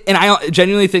 And I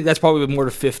genuinely think that's probably more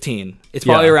to 15. It's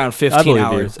probably around 15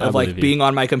 hours of like being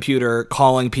on my computer,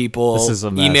 calling people,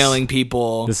 emailing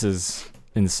people. This is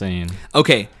insane.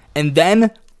 Okay, and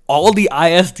then all the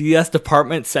ISDS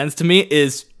department sends to me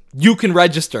is, you can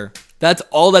register. That's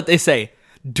all that they say.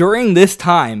 During this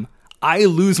time, I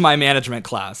lose my management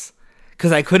class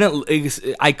because I couldn't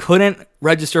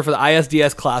register for the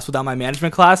ISDS class without my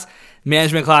management class.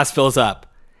 Management class fills up,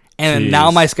 and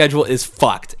now my schedule is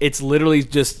fucked. It's literally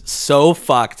just so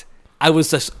fucked. I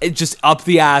was just up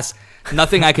the ass.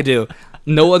 Nothing I could do.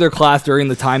 No other class during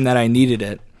the time that I needed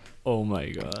it. Oh my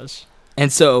gosh.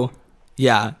 And so,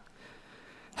 yeah.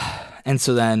 And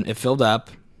so then it filled up.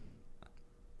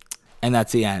 And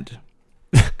that's the end.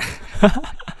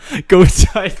 Go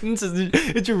Titans?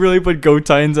 Did you really put Go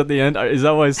Titans at the end? Is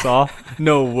that what I saw?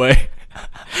 No way.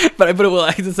 But I put it well.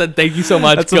 I just said thank you so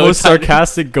much. That's the most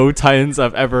sarcastic Go Titans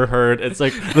I've ever heard. It's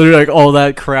like literally like all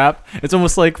that crap. It's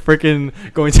almost like freaking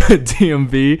going to a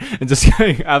DMV and just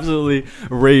getting absolutely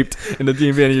raped in the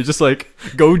DMV, and you're just like,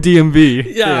 go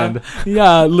DMV.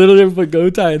 Yeah. Literally put Go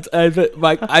Titans.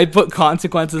 I put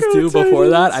consequences too before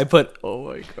that. I put. Oh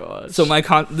my gosh. So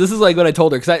this is like what I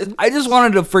told her, because I just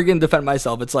wanted to freaking defend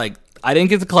myself. It's like I didn't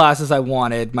get the classes I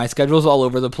wanted. My schedule's all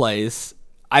over the place.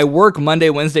 I work Monday,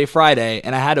 Wednesday, Friday,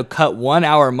 and I had to cut 1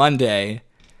 hour Monday,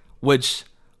 which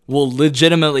will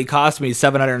legitimately cost me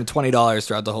 $720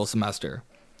 throughout the whole semester.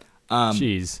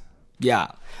 Jeez. Yeah.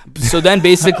 So then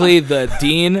basically the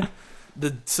dean,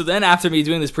 so then after me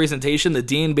doing this presentation, the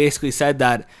dean basically said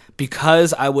that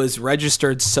because I was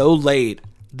registered so late,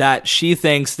 that she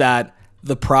thinks that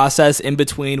the process in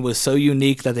between was so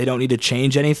unique that they don't need to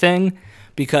change anything,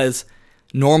 because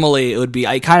normally it would be,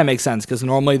 it kind of makes sense because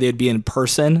normally they'd be in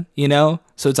person, you know?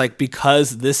 So it's like,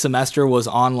 because this semester was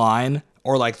online,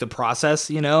 or like the process,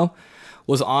 you know,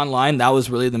 was online, that was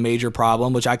really the major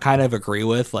problem, which I kind of agree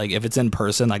with. Like if it's in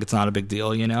person, like it's not a big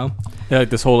deal, you know? Yeah,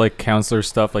 like this whole like counselor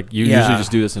stuff, like you usually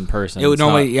just do this in person. It would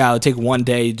normally, it would take one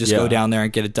day, just go down there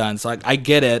and get it done. So I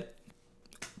get it.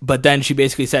 But then she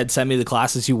basically said, send me the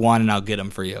classes you want and I'll get them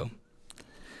for you.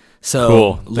 So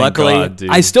cool. Luckily, God,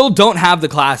 I still don't have the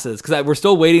classes because we're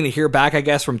still waiting to hear back, I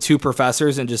guess, from 2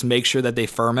 professors and just make sure that they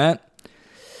firm it.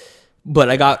 But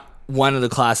I got one of the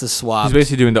classes swapped. He's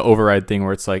basically doing the override thing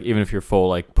where it's like, even if you're full,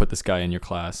 like put this guy in your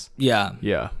class. Yeah.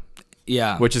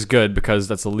 Yeah. Which is good because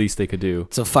that's the least they could do.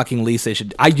 It's the fucking least they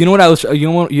should. You know what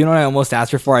I almost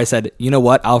asked her for? I said, you know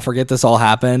what? I'll forget this all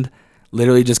happened.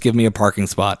 Literally, just give me a parking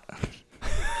spot.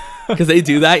 Because they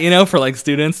do that, you know, for like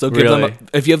students. They'll give them,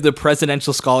 if you have the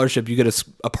presidential scholarship, you get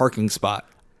a parking spot.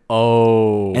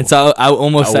 Oh. And so I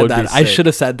almost said that. I should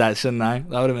have said that, shouldn't I?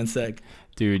 That would have been sick.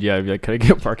 Dude, yeah, I'd be like, could I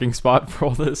get a parking spot for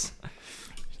all this?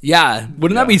 Yeah.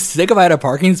 Wouldn't that be sick if I had a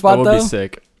parking spot, though? That would be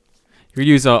sick. You could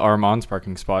use Armand's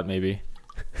parking spot, maybe.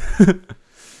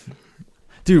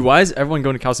 Dude, why is everyone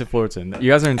going to Cal State Fullerton?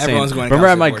 You guys are insane. Everyone's going to Remember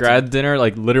Cal at my State grad dinner,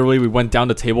 like literally we went down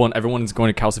the table and everyone's going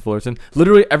to Cal State Fullerton.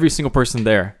 Literally every single person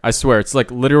there. I swear. It's like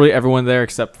literally everyone there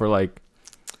except for like,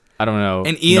 I don't know,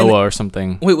 and Ian, Noah or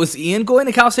something. Wait, was Ian going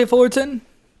to Cal State Fullerton?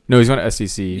 No, he's going to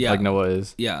SCC, like Noah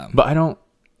is. Yeah. But I don't,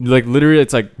 like, literally,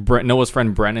 it's like Noah's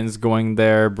friend Brennan's going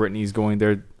there, Brittany's going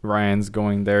there, Ryan's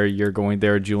going there, you're going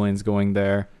there, Julian's going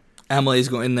there. Emily's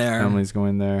going there.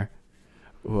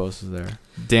 Who else is there?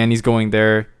 Danny's going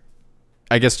there.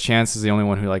 I guess Chance is the only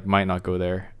one who, like, might not go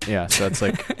there. Yeah, so that's,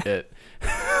 like, it.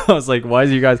 I was like, why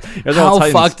is you guys how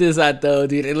fucked is that though,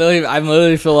 dude? I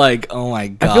literally feel like, oh my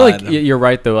god. I feel like you're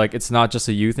right though, like it's not just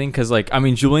a you thing, because like, I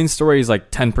mean, Julian's story is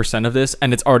like 10% of this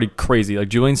and it's already crazy. Like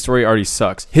Julian's story already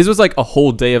sucks. His was like a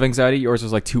whole day of anxiety, yours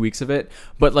was like 2 weeks of it,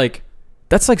 but like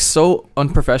that's like so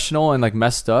unprofessional and like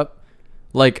messed up.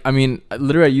 Like, I mean,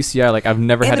 literally at UCI, like I've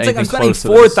never had anything close to this.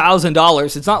 I'm spending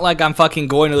 $4,000. It's not like I'm fucking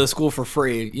going to the school for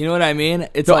free. You know what I mean?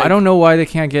 It's like, I don't know why they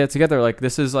can't get it together. Like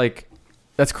this is like,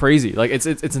 that's crazy. Like it's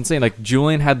insane. Like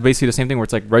Julian had basically the same thing where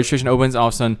it's like registration opens, all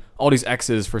of a sudden all these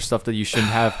X's for stuff that you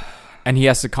shouldn't have, and he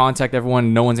has to contact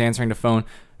everyone. No one's answering the phone.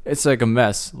 It's like a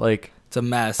mess. Like it's a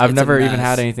mess. I've never even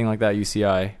had anything like that at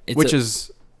UCI,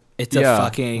 it's a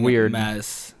fucking weird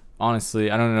mess. Honestly,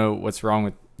 I don't know what's wrong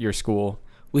with your school.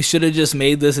 We should have just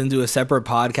made this into a separate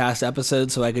podcast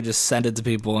episode so I could just send it to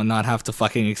people and not have to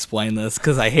fucking explain this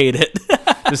because I hate it.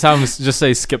 just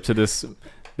say skip to this.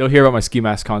 They'll hear about my Ski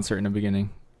Mask concert in the beginning.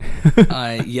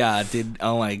 Yeah, dude.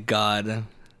 Oh my god.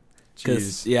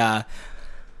 Yeah.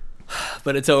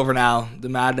 But it's over now. The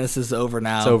madness is over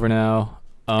now. It's over now.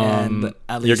 And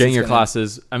at least you're getting your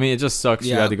classes. I mean, it just sucks.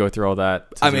 Yeah. You had to go through all that.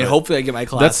 I mean, hopefully I get my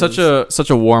classes. That's such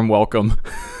a warm welcome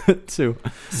to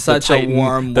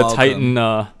the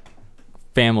Titan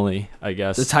family, I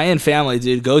guess. The Titan family,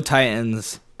 dude. Go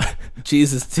Titans.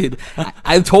 Jesus, dude.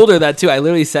 I told her that too. I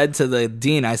literally said to the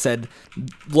dean, I said,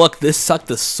 look, this sucked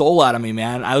the soul out of me,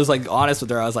 man. I was like honest with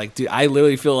her. I was like, dude, I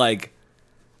literally feel like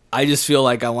I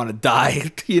want to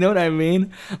die. You know what I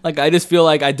mean? Like, I just feel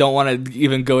like I don't want to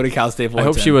even go to Cal State Fullerton.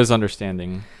 I hope she was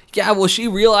understanding. Yeah, well, she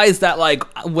realized that, like,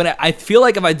 I feel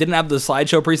like if I didn't have the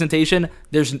slideshow presentation,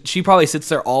 she probably sits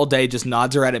there all day, just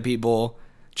nods her head at people,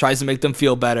 tries to make them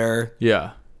feel better.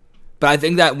 Yeah. But I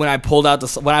think that when I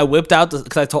whipped out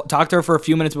because I talked to her for a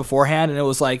few minutes beforehand, and it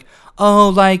was like,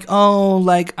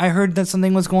 I heard that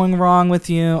something was going wrong with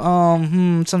you.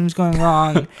 Something's going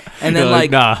wrong. And then like,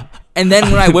 nah. And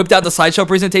then when I whipped out the slideshow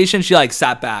presentation, she like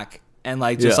sat back and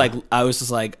like just like I was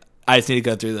just like, I just need to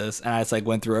go through this, and I just like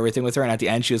went through everything with her, and at the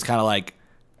end she was kind of like,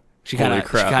 she kind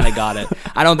of got it.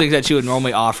 I don't think that she would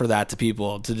normally offer that to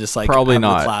people to just like probably have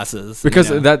not the classes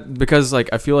because like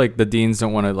I feel like the deans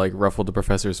don't want to like ruffle the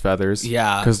professors' feathers.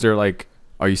 Yeah, because they're like,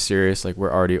 are you serious? Like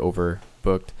we're already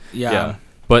overbooked. Yeah.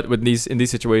 But in these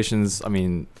situations, I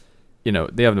mean, you know,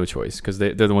 they have no choice because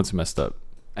they're the ones who messed up,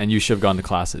 and you should have gone to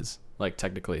classes, like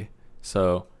technically.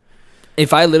 So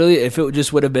if it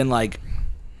just would have been like,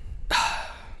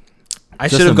 I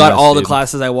should have got all the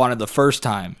classes I wanted the first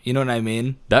time. You know what I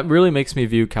mean? That really makes me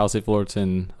view Cal State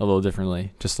Fullerton a little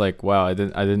differently. Just like, wow, I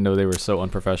didn't know they were so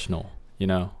unprofessional. You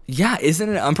know? Yeah, isn't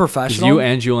it unprofessional? You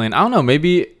and Julian, I don't know.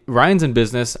 Maybe Ryan's in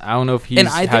business. I don't know if he's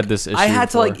had this issue. I had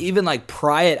before. to like even like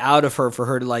pry it out of her for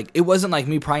her to like. It wasn't like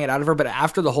me prying it out of her, but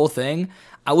after the whole thing,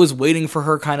 I was waiting for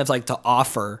her kind of like to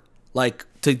offer, like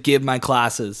to give my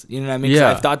classes. You know what I mean?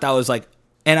 Yeah. I thought that was like.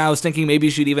 And I was thinking maybe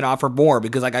she'd even offer more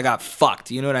because like I got fucked.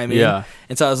 You know what I mean? Yeah.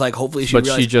 And so I was like, hopefully she. But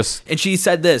realized. And she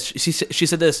said this. She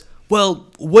said this. Well,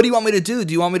 what do you want me to do?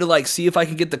 Do you want me to like see if I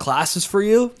can get the classes for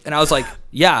you? And I was like,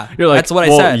 yeah. You're like, that's what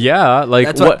I said. Yeah. Like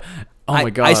that's what? Oh my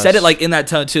god. I said it like in that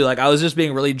tone too. Like I was just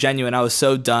being really genuine. I was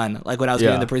so done. Like when I was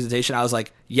giving the presentation, I was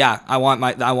like, yeah, I want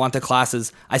the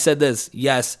classes. I said this.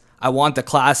 Yes, I want the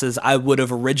classes I would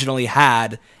have originally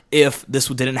had if this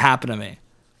didn't happen to me.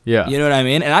 Yeah. You know what I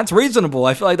mean? And that's reasonable.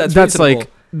 I feel like that's reasonable.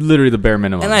 Like literally the bare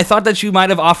minimum. And I thought that she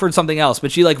might have offered something else,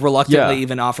 but she like reluctantly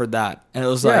even offered that. And it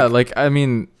was like... Yeah, like, I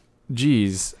mean,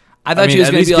 geez. I thought she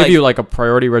was going to be give you like a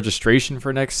priority registration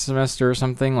for next semester or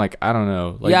something. Like, I don't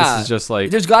know. Like, this is just like...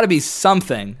 There's got to be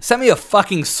something. Send me a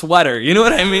fucking sweater. You know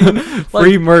what I mean? Like,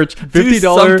 free merch.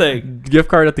 $50 gift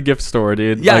card at the gift store,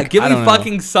 dude. Yeah, like, give me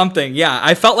fucking something. Yeah,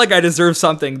 I felt like I deserved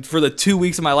something for the 2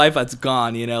 weeks of my life that's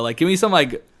gone, you know? Like, give me some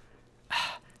like...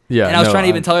 Yeah, and I was trying to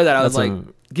even tell her that. I was like,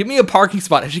 give me a parking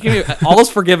spot. If she give me all's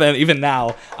forgiven, even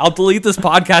now. I'll delete this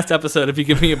podcast episode if you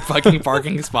give me a fucking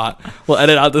parking spot. We'll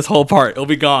edit out this whole part. It'll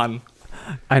be gone.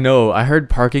 I know. I heard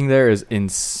parking there is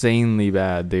insanely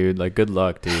bad, dude. Like, good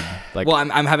luck, dude. Like, well,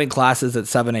 I'm having classes at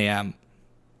 7 a.m.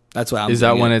 That's what I'm. Is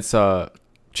that when it's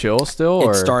chill still?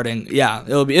 It's starting. Yeah,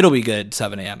 it'll be good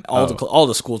 7 a.m. All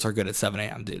the schools are good at 7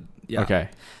 a.m., dude. Yeah. Okay.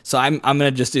 So I'm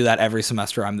gonna just do that every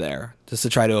semester I'm there, just to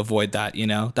try to avoid that. You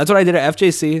know, that's what I did at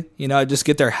FJC. You know, I just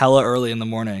get there hella early in the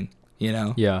morning. You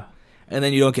know. Yeah. and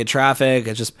then you don't get traffic.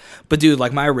 It's just, but dude,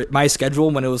 like my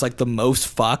schedule when it was like the most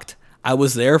fucked, I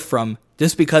was there from,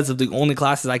 just because of the only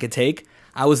classes I could take,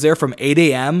 I was there from 8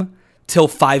 a.m. till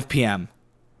 5 p.m.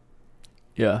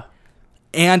 Yeah.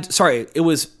 And sorry, it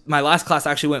was, my last class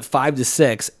actually went 5 to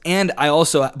 6, and I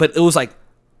also, but it was like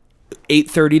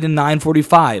 8:30 to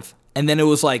 9:45, and then it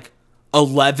was like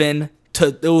 11 to,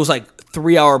 it was like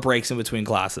 3-hour breaks in between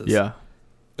classes. Yeah.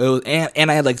 It was,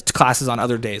 and I had like classes on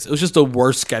other days. It was just the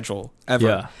worst schedule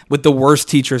ever, with the worst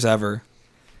teachers ever.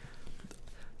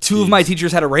 Two of my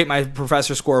teachers had to rate my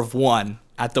professor score of 1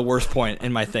 at the worst point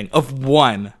in my thing, of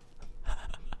 1.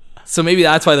 So maybe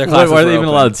that's why their classes why are they even open.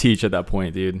 allowed to teach at that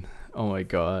point, dude? Oh my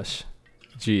gosh.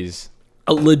 Jeez.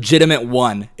 A legitimate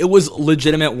 1. It was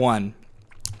legitimate 1.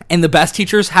 And the best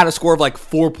teachers had a score of like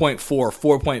 4.4,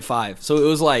 4.5. So it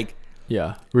was like...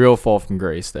 Yeah. Real fall from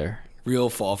grace there. Real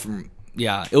fall from...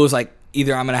 Yeah. It was like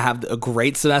either I'm going to have a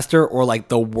great semester or like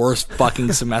the worst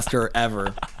fucking semester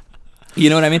ever. You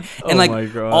know what I mean? And like, my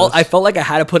gosh. I felt like I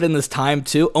had to put in this time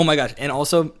too. Oh my gosh. And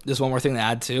also, just one more thing to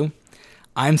add too.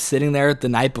 I'm sitting there the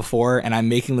night before and I'm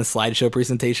making the slideshow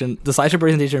presentation. The slideshow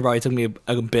presentation probably took me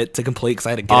a bit to complete because I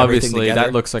had to get everything together.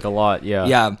 That looks like a lot, yeah.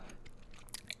 Yeah.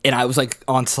 And I was like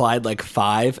on slide like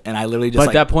 5 and I literally just But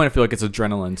at that point I feel like it's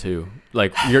adrenaline too.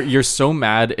 Like you're so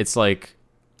mad, it's like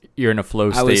you're in a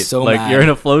flow state. I was so like mad. you're in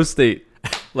a flow state.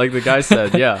 Like the guy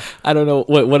said, yeah. I don't know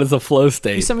what is a flow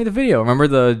state. He sent me the video. Remember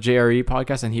the JRE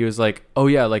podcast? And he was like, "Oh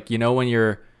yeah, like you know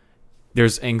when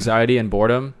there's anxiety and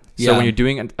boredom. So when you're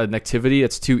doing an activity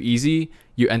that's too easy,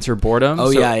 you enter boredom.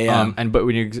 Oh, yeah. But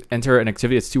when you enter an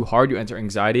activity that's too hard, you enter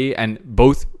anxiety. And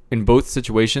in both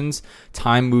situations,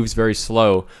 time moves very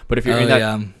slow. But if you're in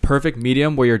that perfect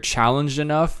medium where you're challenged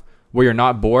enough, where you're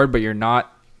not bored but you're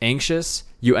not anxious,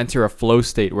 you enter a flow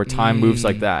state where time moves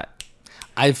like that."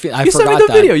 I forgot sent me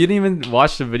the video. You didn't even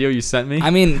watch the video you sent me? I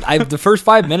mean, the first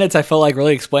 5 minutes I felt like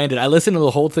really explained it. I listened to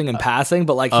the whole thing in passing,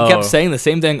 but like he kept saying the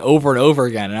same thing over and over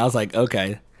again, and I was like,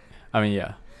 okay. I mean,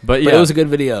 yeah. But it was a good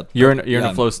video. You're in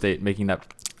a flow state making that.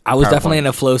 I was definitely in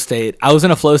a flow state. I was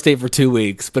in a flow state for 2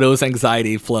 weeks, but it was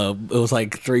anxiety flow. It was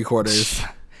like 3/4.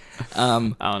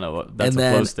 I don't know what that's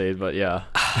a flow state, but yeah.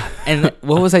 And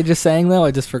what was I just saying though?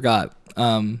 I just forgot.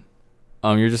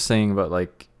 You're just saying about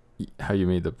like how you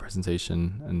made the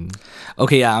presentation and.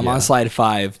 Okay, yeah, I'm on slide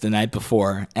 5 the night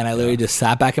before, and I literally just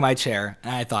sat back in my chair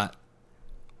and I thought,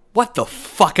 what the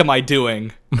fuck am I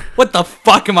doing? What the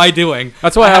fuck am I doing?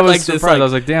 That's why I was like surprised. I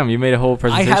was like, damn, you made a whole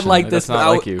presentation. I had like this. That's not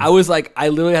like you. I was like, I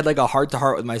literally had like a heart to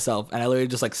heart with myself, and I literally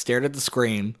just like stared at the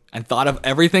screen and thought of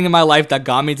everything in my life that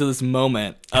got me to this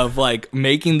moment of like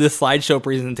making this slideshow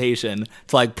presentation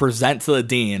to like present to the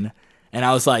dean. And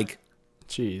I was like,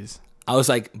 jeez.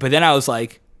 But then I was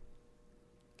like,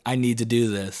 I need to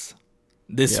do this.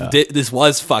 This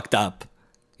was fucked up.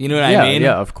 You know what I mean?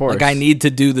 Yeah, of course. Like, I need to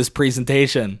do this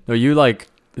presentation. No,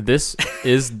 this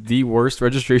is the worst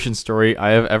registration story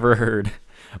I have ever heard.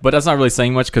 But that's not really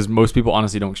saying much because most people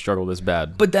honestly don't struggle this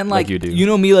bad. But then, like you do. You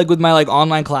know me, like with my like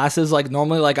online classes, like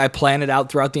normally like I plan it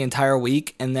out throughout the entire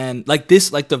week. And then like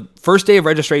this, like the first day of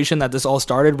registration that this all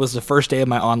started was the first day of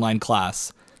my online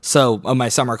class. So, of my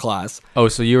summer class. Oh,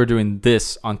 so you were doing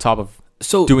this on top of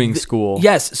doing school.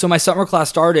 Yes. So my summer class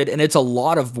started and it's a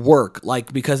lot of work,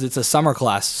 like because it's a summer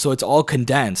class. So it's all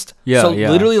condensed. Yeah. So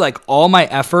literally like all my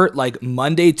effort, like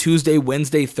Monday, Tuesday,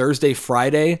 Wednesday, Thursday,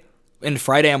 Friday. And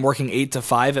Friday I'm working 8 to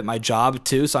 5 at my job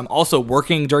too. So I'm also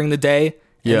working during the day.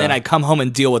 And then I come home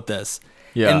and deal with this.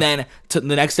 Yeah. And then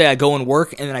the next day I go and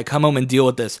work and then I come home and deal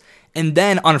with this. And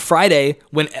then on Friday,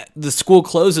 when the school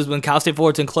closes, when Cal State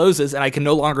Fullerton closes and I can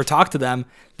no longer talk to them,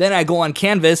 then I go on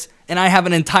Canvas and I have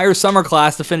an entire summer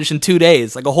class to finish in 2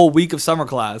 days, like a whole week of summer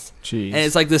class. Jeez. And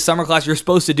it's like this summer class, you're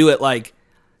supposed to do it like,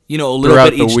 a little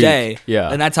bit each day. Yeah.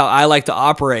 And that's how I like to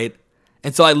operate.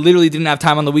 And so I literally didn't have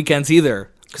time on the weekends either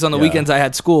because on the weekends I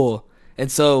had school. And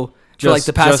so for like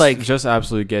the past just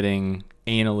absolutely getting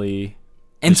anally...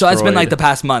 And so that's been like the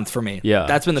past month for me. Yeah.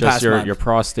 That's been the past month. Your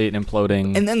prostate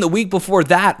imploding. And then the week before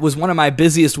that was one of my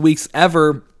busiest weeks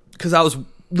ever because I was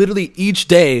literally each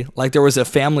day, like there was a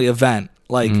family event.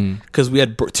 Like, because we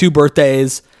had 2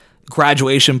 birthdays,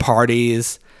 graduation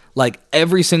parties. Like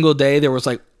every single day there was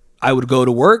like, I would go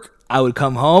to work, I would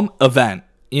come home, event.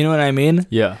 You know what I mean?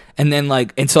 Yeah. And then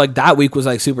so like that week was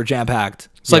like super jam-packed.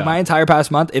 So like my entire past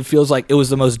month, it feels like it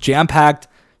was the most jam-packed,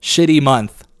 shitty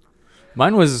month.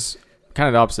 Mine was... kind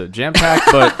of the opposite,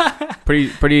 jam-packed, but pretty.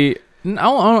 I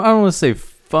don't want to say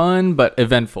fun but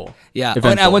eventful. Yeah.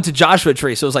 And I went to Joshua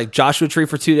Tree, so it was like Joshua Tree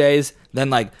for 2 days, then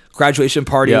like graduation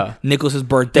party, Nicholas's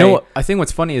birthday. You know what, I think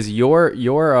what's funny is your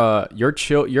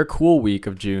cool week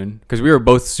of June, because we were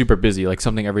both super busy, like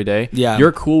something every day. Yeah.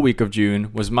 Your cool week of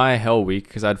June was my hell week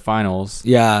because I had finals.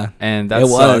 Yeah. And that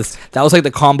was like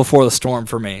the calm before the storm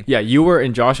for me. Yeah, you were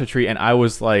in Joshua Tree and I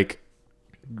was like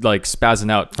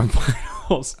spazzing out from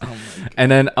finals. Oh my God.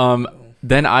 And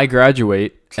then I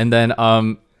graduate and then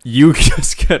you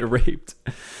just get raped.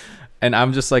 And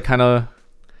I'm just like kind of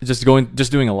just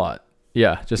doing a lot.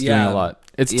 Yeah, doing a lot.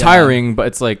 It's tiring, but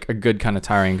it's like a good kind of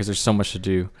tiring because there's so much to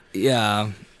do.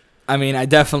 Yeah. I mean, I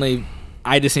just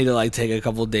need to like take a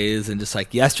couple of days and just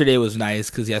like yesterday was nice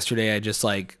because yesterday I just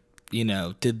like,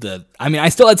 I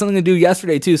still had something to do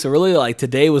yesterday too. So really like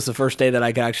today was the first day that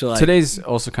I could actually like. Today's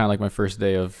also kind of like my first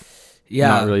day of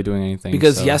not really doing anything.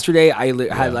 Because yesterday I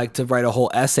had like to write a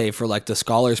whole essay for like the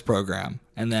scholars program.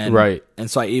 And then, and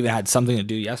so I even had something to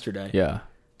do yesterday. Yeah.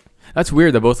 That's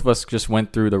weird that both of us just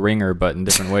went through the ringer, but in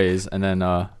different ways. And then,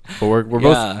 but we're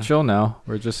both chill now.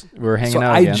 We're hanging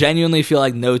out again. I genuinely feel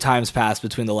like no time's passed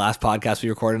between the last podcast we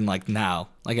recorded and like now.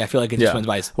 Like I feel like it just went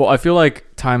by. Well, I feel like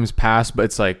time's passed, but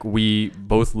it's like we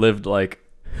both lived like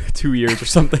 2 years or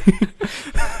something.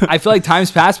 I feel like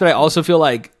time's passed, but I also feel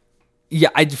like,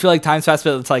 I feel like time's passed,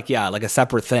 but it's like, like a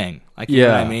separate thing. Like, you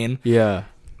know what I mean? Yeah.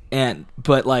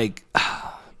 But like,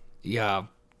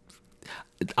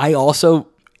 I also,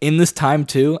 in this time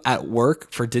too, at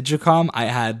work for Digicom,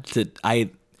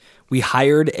 we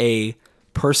hired a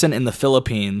person in the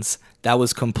Philippines that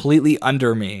was completely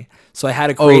under me. So I had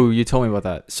to create... Oh, you told me about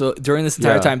that. So during this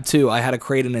entire time too, I had to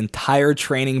create an entire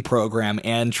training program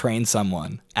and train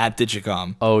someone at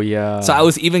Digicom. Oh, yeah. So I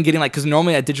was even getting like... Because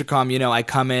normally at Digicom, I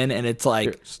come in and it's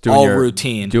like all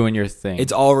routine. Doing your thing.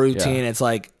 It's all routine. It's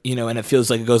like, and it feels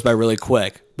like it goes by really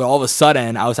quick. But all of a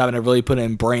sudden, I was having to really put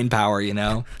in brain power,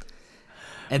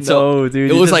 And so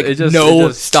dude, it was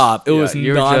stop. It was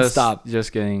nonstop.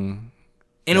 Just getting...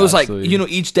 And it was like,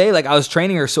 each day, like I was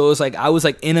training her. So it was like, I was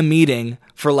like in a meeting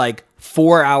for like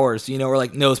 4 hours, or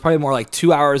like, no, it's probably more like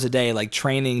 2 hours a day, like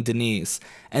training Denise.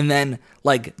 And then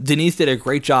like Denise did a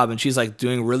great job and she's like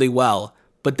doing really well.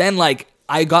 But then like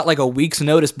I got like a week's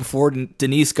notice before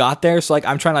Denise got there. So like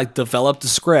I'm trying to like develop the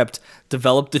script,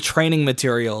 develop the training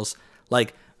materials,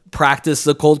 like practice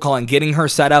the cold calling, getting her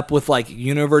set up with like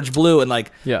Univerge Blue and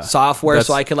like software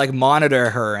so I could like monitor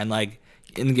her and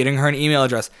getting her an email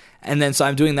address. And then so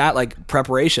I'm doing that like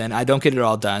preparation. I don't get it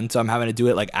all done, so I'm having to do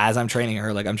it like as I'm training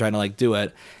her, like I'm trying to like do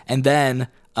it. And then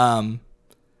it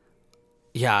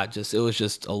was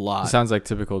just a lot. It sounds like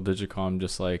typical Digicom,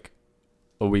 just like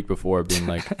a week before being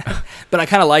like but I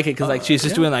kind of like it because like she's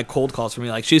just doing like cold calls for me.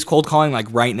 Like she's cold calling like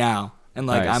right now. And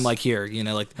like I'm like here,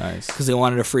 like because they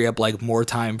wanted to free up like more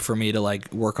time for me to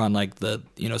like work on like the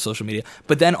social media.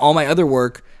 But then all my other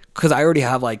work, because I already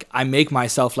have like I make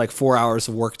myself like 4 hours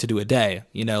of work to do a day,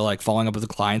 like following up with the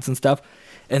clients and stuff.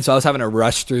 And so I was having to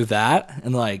rush through that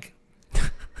and like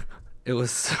it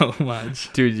was so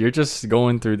much. Dude, you're just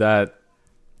going through that.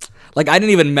 Like I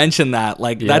didn't even mention that.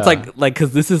 Like that's like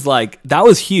because this is like that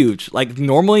was huge. Like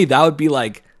normally that would be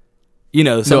like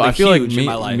something I feel huge like in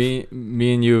my life.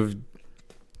 Me and you have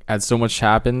had so much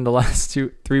happen the last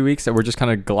 2-3 weeks that we're just kind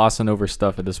of glossing over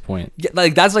stuff at this point. Yeah,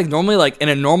 like that's like normally like in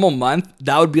a normal month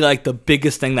that would be like the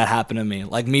biggest thing that happened to me,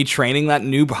 like me training that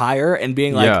new hire and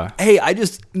being like hey I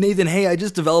just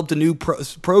developed a new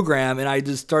program and I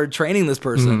just started training this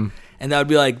person and that would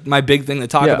be like my big thing to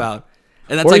talk about.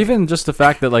 And that's even just the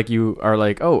fact that like you are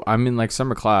like, oh, I'm in like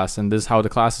summer class and this is how the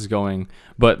class is going,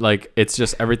 but like it's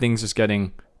just everything's just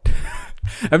getting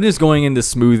everything's going into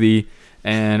smoothie.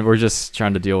 And we're just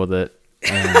trying to deal with it,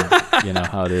 and you know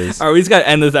how it is. All right, we just gotta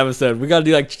end this episode. We gotta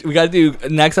do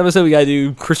next episode. We gotta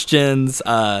do Christian's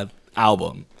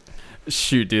album.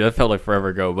 Shoot, dude, that felt like forever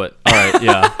ago. But all right,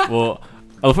 yeah. Well,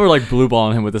 I love how we're like blue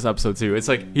balling him with this episode too. It's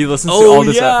like he listens to all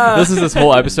this. This is this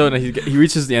whole episode, and he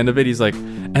reaches the end of it. He's like,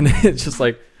 and then it's just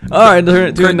like, all right,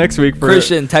 do it next week. For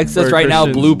Christian, text us right now,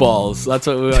 blue balls. That's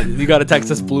what we want. You got to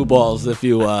text us blue balls if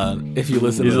you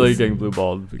listen. He's like getting blue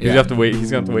balled because you have to wait.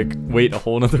 He's gonna have to wait a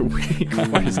whole another week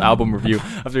for his album review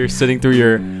after you're sitting through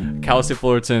your Calcie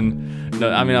Fullerton.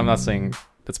 No, I mean I'm not saying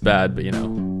that's bad, but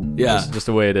just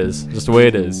the way it is. Just the way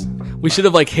it is. We should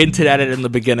have like hinted at it in the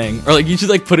beginning, or like you should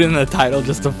like put it in the title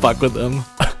just to fuck with them.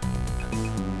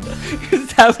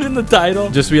 Just have it in the title.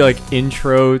 Just be like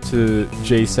intro to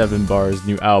J7 Bar's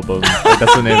new album. Like,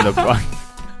 that's the name of the book.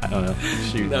 I don't know.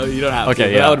 Shoot. No, you don't have to.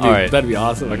 Okay, yeah. That'd be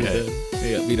awesome. Okay.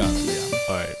 Yeah, we don't. Yeah.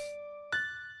 All right.